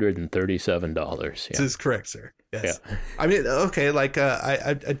 $237. Yeah. This is correct, sir. Yes. Yeah. I mean, okay, like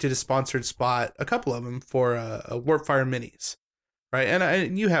I did a sponsored spot, a couple of them for Warpfire Minis, right?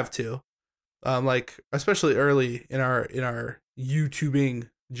 And you have too, like especially early in our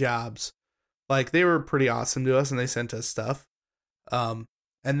YouTubing jobs, like they were pretty awesome to us, and they sent us stuff.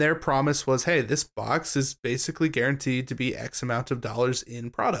 And their promise was, hey, this box is basically guaranteed to be X amount of dollars in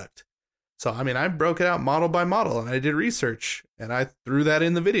product. So, I mean, I broke it out model by model, and I did research, and I threw that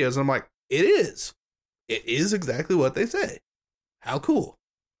in the videos. And I'm like, it is exactly what they say. How cool.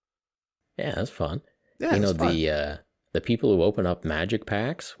 Yeah, that's fun. Yeah, the people who open up magic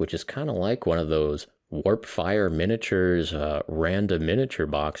packs, which is kind of like one of those Warpfire Miniatures random miniature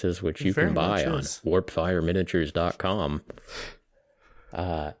boxes, which you can buy on warpfireminiatures.com.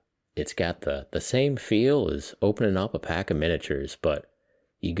 It's got the same feel as opening up a pack of miniatures, but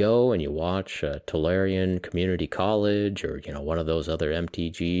you go and you watch Tolarian Community College or one of those other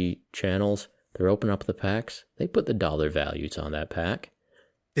MTG channels. They're opening up the packs. They put the dollar values on that pack.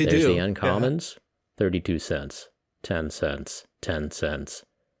 There's the uncommons, 32 cents. 10 cents, 10 cents,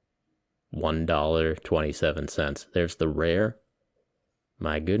 $1.27. There's the rare.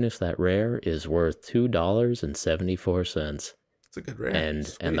 My goodness, that rare is worth $2.74. It's a good rare.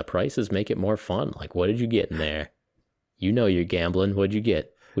 And the prices make it more fun. Like, what did you get in there? You know you're gambling. What'd you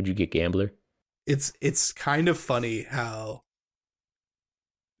get? What'd you get, gambler? It's kind of funny how,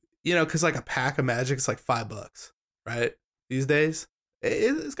 because like a pack of Magic is like $5, right? These days,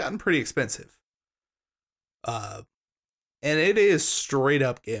 it's gotten pretty expensive. And it is straight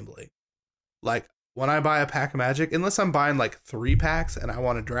up gambling. Like, when I buy a pack of Magic, unless I'm buying like 3 packs and I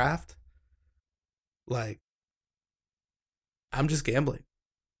want to draft, like, I'm just gambling.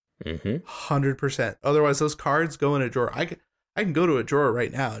 100%. Otherwise, those cards go in a drawer. I can go to a drawer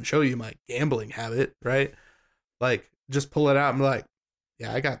right now and show you my gambling habit, right? Like, just pull it out and be like,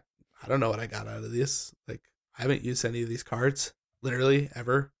 yeah, I don't know what I got out of this. Like, I haven't used any of these cards, literally,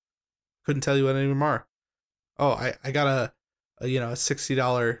 ever. Couldn't tell you what any of them are. Oh, I got a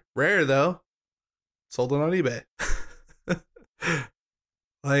 $60 rare, though. Sold it on eBay.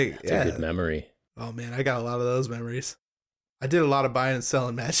 Like, That's a good memory. Oh, man, I got a lot of those memories. I did a lot of buying and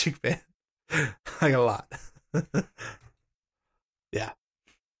selling Magic, man. I got a lot. Yeah.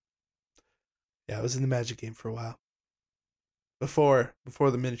 Yeah, I was in the Magic game for a while. Before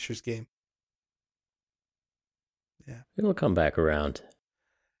the miniatures game. Yeah. It'll come back around.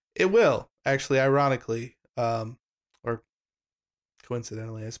 It will, actually, ironically. Or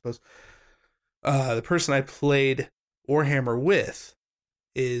coincidentally, I suppose. The person I played Warhammer with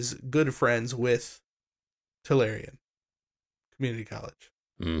is good friends with Tolarian Community College.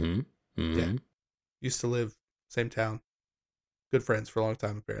 Yeah. Used to live same town. Good friends for a long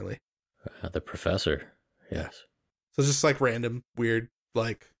time, apparently. The professor. Yes. So just like random, weird,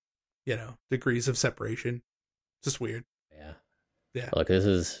 like, degrees of separation. Just weird. Yeah. Look, this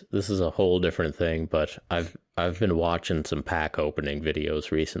is a whole different thing, but I've been watching some pack opening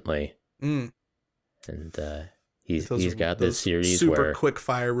videos recently. And he's got this series super where quick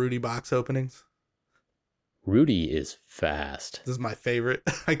fire Rudy box openings. Rudy is fast. This is my favorite.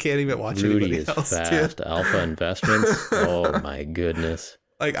 I can't even watch Rudy anybody is else. fast. Dude. Alpha Investments. Oh my goodness.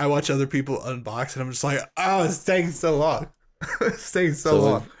 Like, I watch other people unbox and I'm just like, oh, it's taking so long. It's taking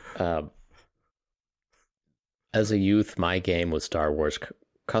so long. As a youth, my game was Star Wars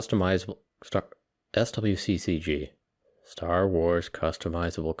customizable SWCCG. Star Wars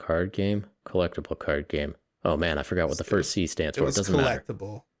customizable card game, collectible card game. Oh man, I forgot what the first C stands for. It doesn't matter.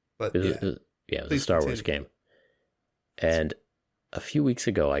 Collectible, but it was a Star Wars game. And a few weeks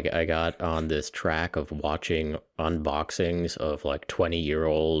ago, I got on this track of watching unboxings of like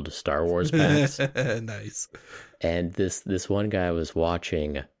 20-year-old Star Wars packs. Nice. And this one guy I was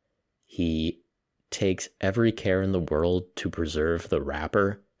watching, he takes every care in the world to preserve the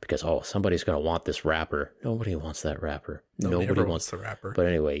wrapper because, somebody's going to want this wrapper. Nobody wants that wrapper. Nobody wants the wrapper. But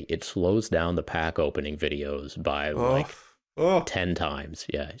anyway, it slows down the pack opening videos by 10 times.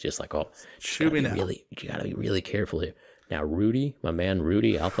 Yeah, it's just like, shoot me now. You got to be really careful here. Now, Rudy, my man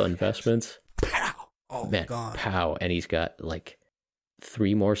Rudy, Alpha Investments. Pow! Oh, man, God. Pow. And he's got like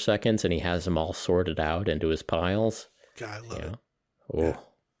 3 more seconds and he has them all sorted out into his piles. God, I love it. Oh. Yeah.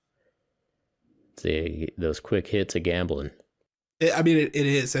 See, those quick hits of gambling. It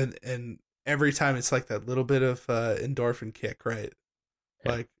is. And every time it's like that little bit of endorphin kick, right?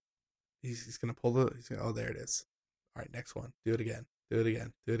 Yeah. Like, he's going to pull there it is. All right, next one. Do it again. Do it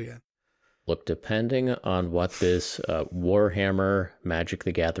again. Do it again. Look, depending on what this Warhammer Magic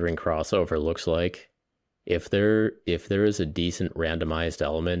the Gathering crossover looks like, if there is a decent randomized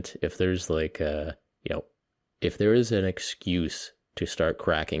element, if there's like if there is an excuse to start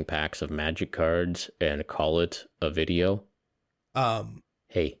cracking packs of Magic cards and call it a video,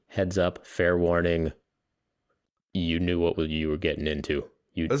 hey, heads up, fair warning, you knew what you were getting into.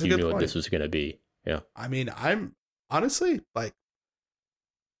 You knew what this was going to be. Yeah. I mean, I'm honestly like,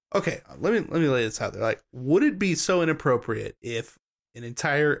 okay, let me lay this out there. Like, would it be so inappropriate if an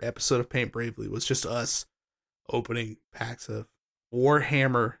entire episode of Paint Bravely was just us opening packs of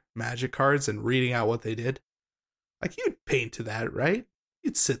Warhammer Magic cards and reading out what they did? Like, you'd paint to that, right?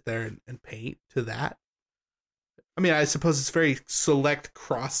 You'd sit there and paint to that. I mean, I suppose it's very select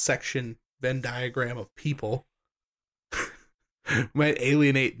cross-section Venn diagram of people. Might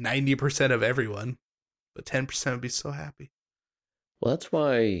alienate 90% of everyone, but 10% would be so happy. Well, that's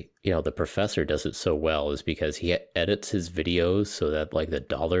why, the professor does it so well, is because he edits his videos so that like the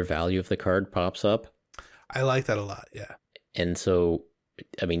dollar value of the card pops up. I like that a lot, yeah. And so,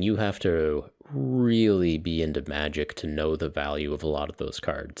 I mean, you have to really be into Magic to know the value of a lot of those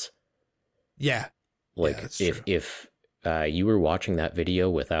cards. Yeah. Like, yeah, you were watching that video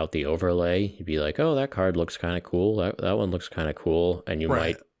without the overlay, you'd be like, oh, that card looks kind of cool. That one looks kind of cool. And you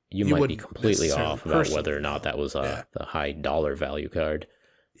might be completely off about whether or not that was the high dollar value card.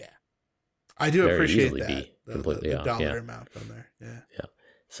 Yeah. I do appreciate that. Be completely the dollar amount on there. Yeah.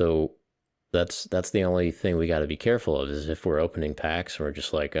 So that's the only thing we got to be careful of is if we're opening packs and we're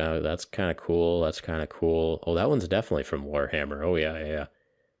just like, oh, that's kind of cool. That's kind of cool. Oh, that one's definitely from Warhammer. Oh, yeah.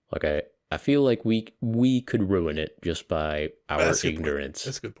 Like, I feel like we could ruin it just by our ignorance.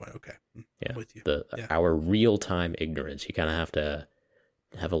 That's a good point. Okay. Yeah. I'm with you. Our real-time ignorance. You kind of have to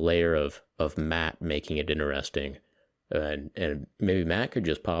have a layer of Matt making it interesting. And maybe Matt could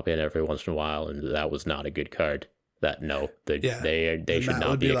just pop in every once in a while, and that was not a good card. They should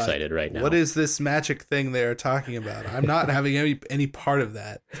not be excited right now. What is this magic thing they're talking about? I'm not having any part of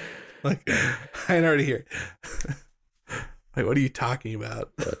that. Like, I already hear it. Like, what are you talking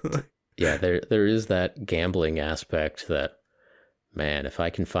about? But, yeah, there is that gambling aspect that, man, if I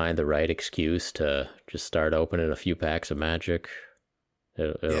can find the right excuse to just start opening a few packs of Magic,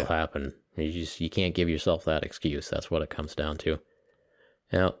 it'll happen. You can't give yourself that excuse. That's what it comes down to.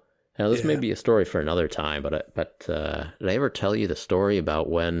 Now this may be a story for another time, but did I ever tell you the story about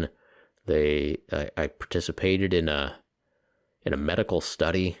when I participated in a medical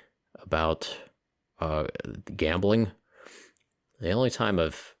study about gambling? The only time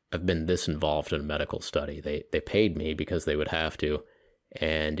I've been this involved in a medical study, they paid me because they would have to,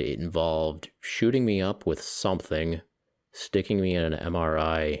 and it involved shooting me up with something, sticking me in an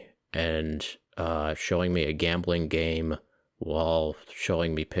MRI, and showing me a gambling game while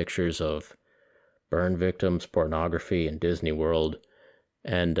showing me pictures of burn victims, pornography, and Disney World.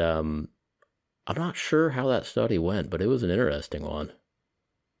 And I'm not sure how that study went, but it was an interesting one.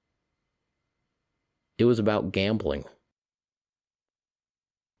 It was about gambling.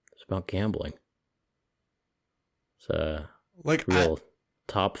 About gambling. It's like real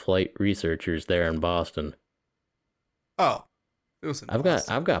top flight researchers there in Boston. Oh, it was.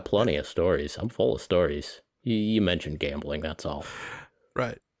 I've got plenty of stories. I'm full of stories. You mentioned gambling. That's all.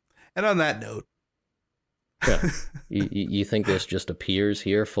 Right. And on that note, yeah, you think this just appears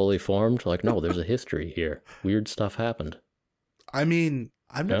here fully formed? Like, no, there's a history here. Weird stuff happened. I mean,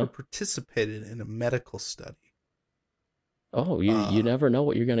 I've never participated in a medical study. Oh, you never know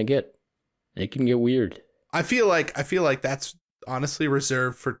what you're gonna get. It can get weird. I feel like that's honestly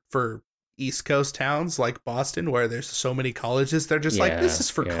reserved for East Coast towns like Boston, where there's so many colleges. They're just like, this is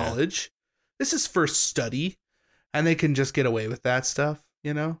for college, this is for study, and they can just get away with that stuff,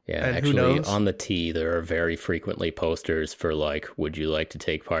 you know? Yeah, and actually, who knows? On the T, there are very frequently posters for like, would you like to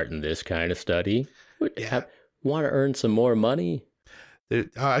take part in this kind of study? Want to earn some more money?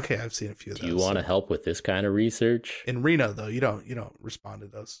 Okay, I've seen a few of those. Do you want to help with this kind of research? In Reno, though, you don't respond to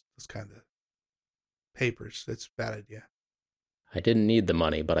those kind of papers. It's a bad idea. I didn't need the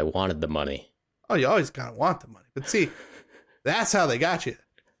money, but I wanted the money. Oh, you always kind of want the money. But see, that's how they got you.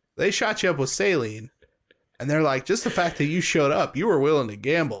 They shot you up with saline, and they're like, just the fact that you showed up, you were willing to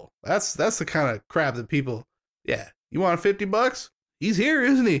gamble. That's the kind of crap that people, you want $50? He's here,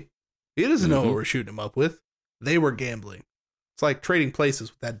 isn't he? He doesn't know what we're shooting him up with. They were gambling. It's like trading places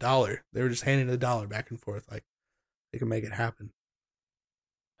with that dollar. They were just handing the dollar back and forth. Like, they can make it happen.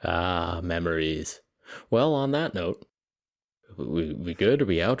 Ah, memories. Well, on that note, we good? Are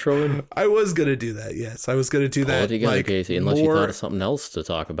we outroing? I was going to do that, yes. I was going to do that. Together, Casey, unless you thought of something else to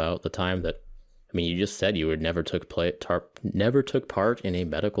talk about the time that... I mean, you just said you never took part in a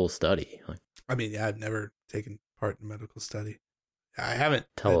medical study. I mean, yeah, I've never taken part in a medical study. I haven't.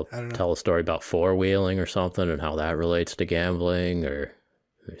 I don't know. Tell a story about four-wheeling or something and how that relates to gambling, or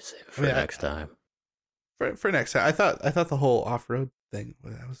save it for next time. For next time. I thought the whole off-road thing,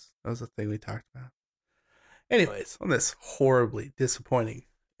 that was the thing we talked about. Anyways, on this horribly disappointing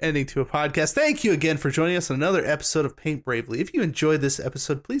ending to a podcast, thank you again for joining us on another episode of Paint Bravely. If you enjoyed this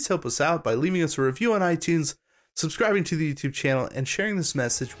episode, please help us out by leaving us a review on iTunes, subscribing to the YouTube channel, and sharing this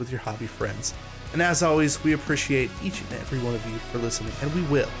message with your hobby friends. And as always, we appreciate each and every one of you for listening, and we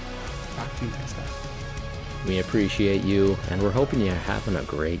will talk to you next time. We appreciate you, and we're hoping you're having a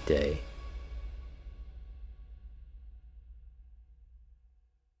great day.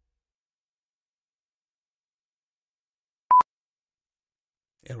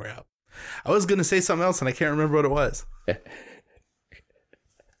 And we're out. I was going to say something else, and I can't remember what it was.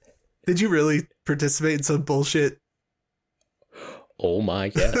 Did you really participate in some bullshit? Oh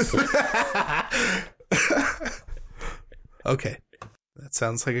my, yes. Okay. That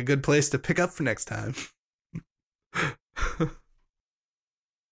sounds like a good place to pick up for next time.